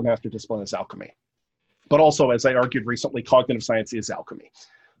 unless the master discipline is alchemy. But also, as I argued recently, cognitive science is alchemy.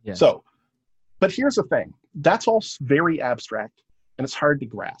 Yes. But here's the thing, that's all very abstract, and it's hard to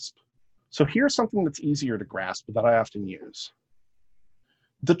grasp. So here's something that's easier to grasp that I often use.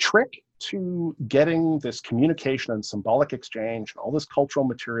 The trick to getting this communication and symbolic exchange and all this cultural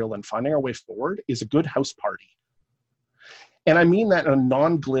material and finding our way forward is a good house party. And I mean that in a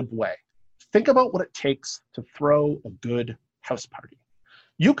non-glib way. Think about what it takes to throw a good house party.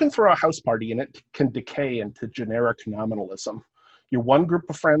 You can throw a house party and it can decay into generic nominalism. Your one group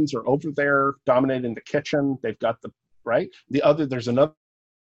of friends are over there dominating the kitchen. They've got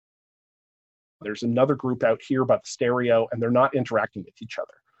there's another group out here by the stereo, and they're not interacting with each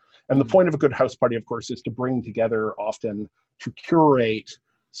other. And the point of a good house party, of course, is to bring together, often to curate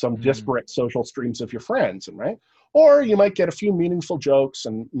some disparate social streams of your friends, right? Or you might get a few meaningful jokes,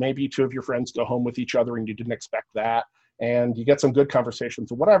 and maybe 2 of your friends go home with each other and you didn't expect that, and you get some good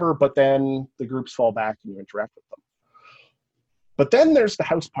conversations or whatever, but then the groups fall back and you interact with them. But then there's the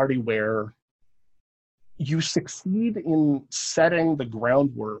house party where you succeed in setting the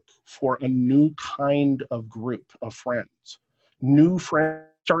groundwork for a new kind of group of friends. New friends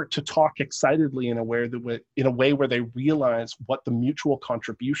start to talk excitedly in a way where they realize what the mutual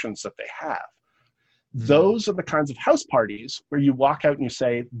contributions that they have. Those are the kinds of house parties where you walk out and you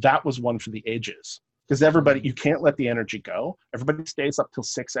say, that was one for the ages. because everybody, you can't let the energy go. Everybody stays up till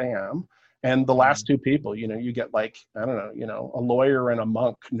 6 a.m. And the last two people, you get like, I don't know, a lawyer and a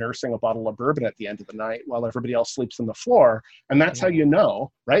monk nursing a bottle of bourbon at the end of the night while everybody else sleeps on the floor. And that's how you know,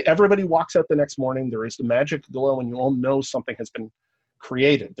 right? Everybody walks out the next morning. There is the magic glow and you all know something has been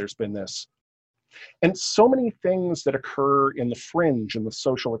created. There's been this. And so many things that occur in the fringe, in the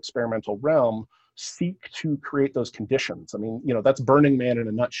social experimental realm, seek to create those conditions. I mean, that's Burning Man in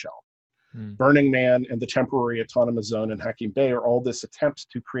a nutshell. Burning Man and the temporary autonomous zone in Hacking Bay are all this attempts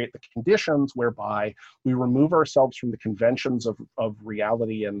to create the conditions whereby we remove ourselves from the conventions of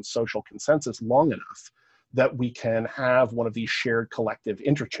reality and social consensus long enough that we can have one of these shared collective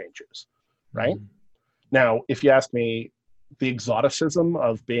interchanges, right? Now, if you ask me, the exoticism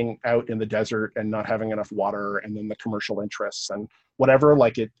of being out in the desert and not having enough water, and then the commercial interests and whatever,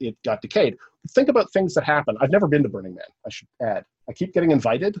 like it got decayed. Think about things that happen. I've never been to Burning Man, I should add. I keep getting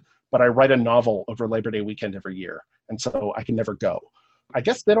invited, but I write a novel over Labor Day weekend every year, and so I can never go. I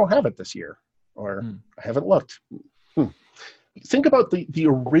guess they don't have it this year, or I haven't looked. Think about the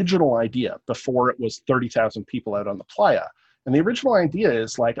original idea before it was 30,000 people out on the playa. And the original idea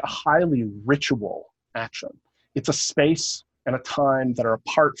is like a highly ritual action. It's a space and a time that are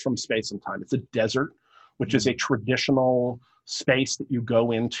apart from space and time. It's a desert, which is a traditional space that you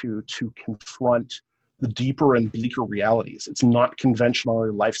go into to confront the deeper and bleaker realities. It's not conventionally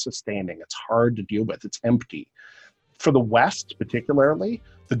life-sustaining. It's hard to deal with. It's empty. For the West, particularly,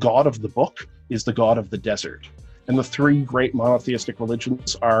 the god of the book is the god of the desert. And the three great monotheistic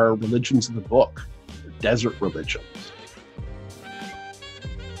religions are religions of the book, desert religions.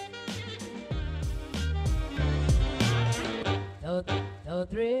 The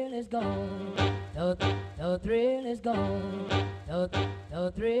thrill is gone. The thrill is gone. The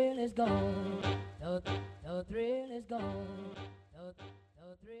thrill is gone. The thrill is gone.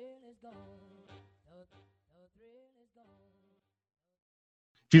 The thrill is gone. The thrill is gone.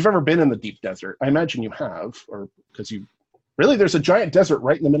 If you've ever been in the deep desert, I imagine you have, or because there's a giant desert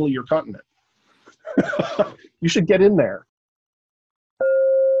right in the middle of your continent. You should get in there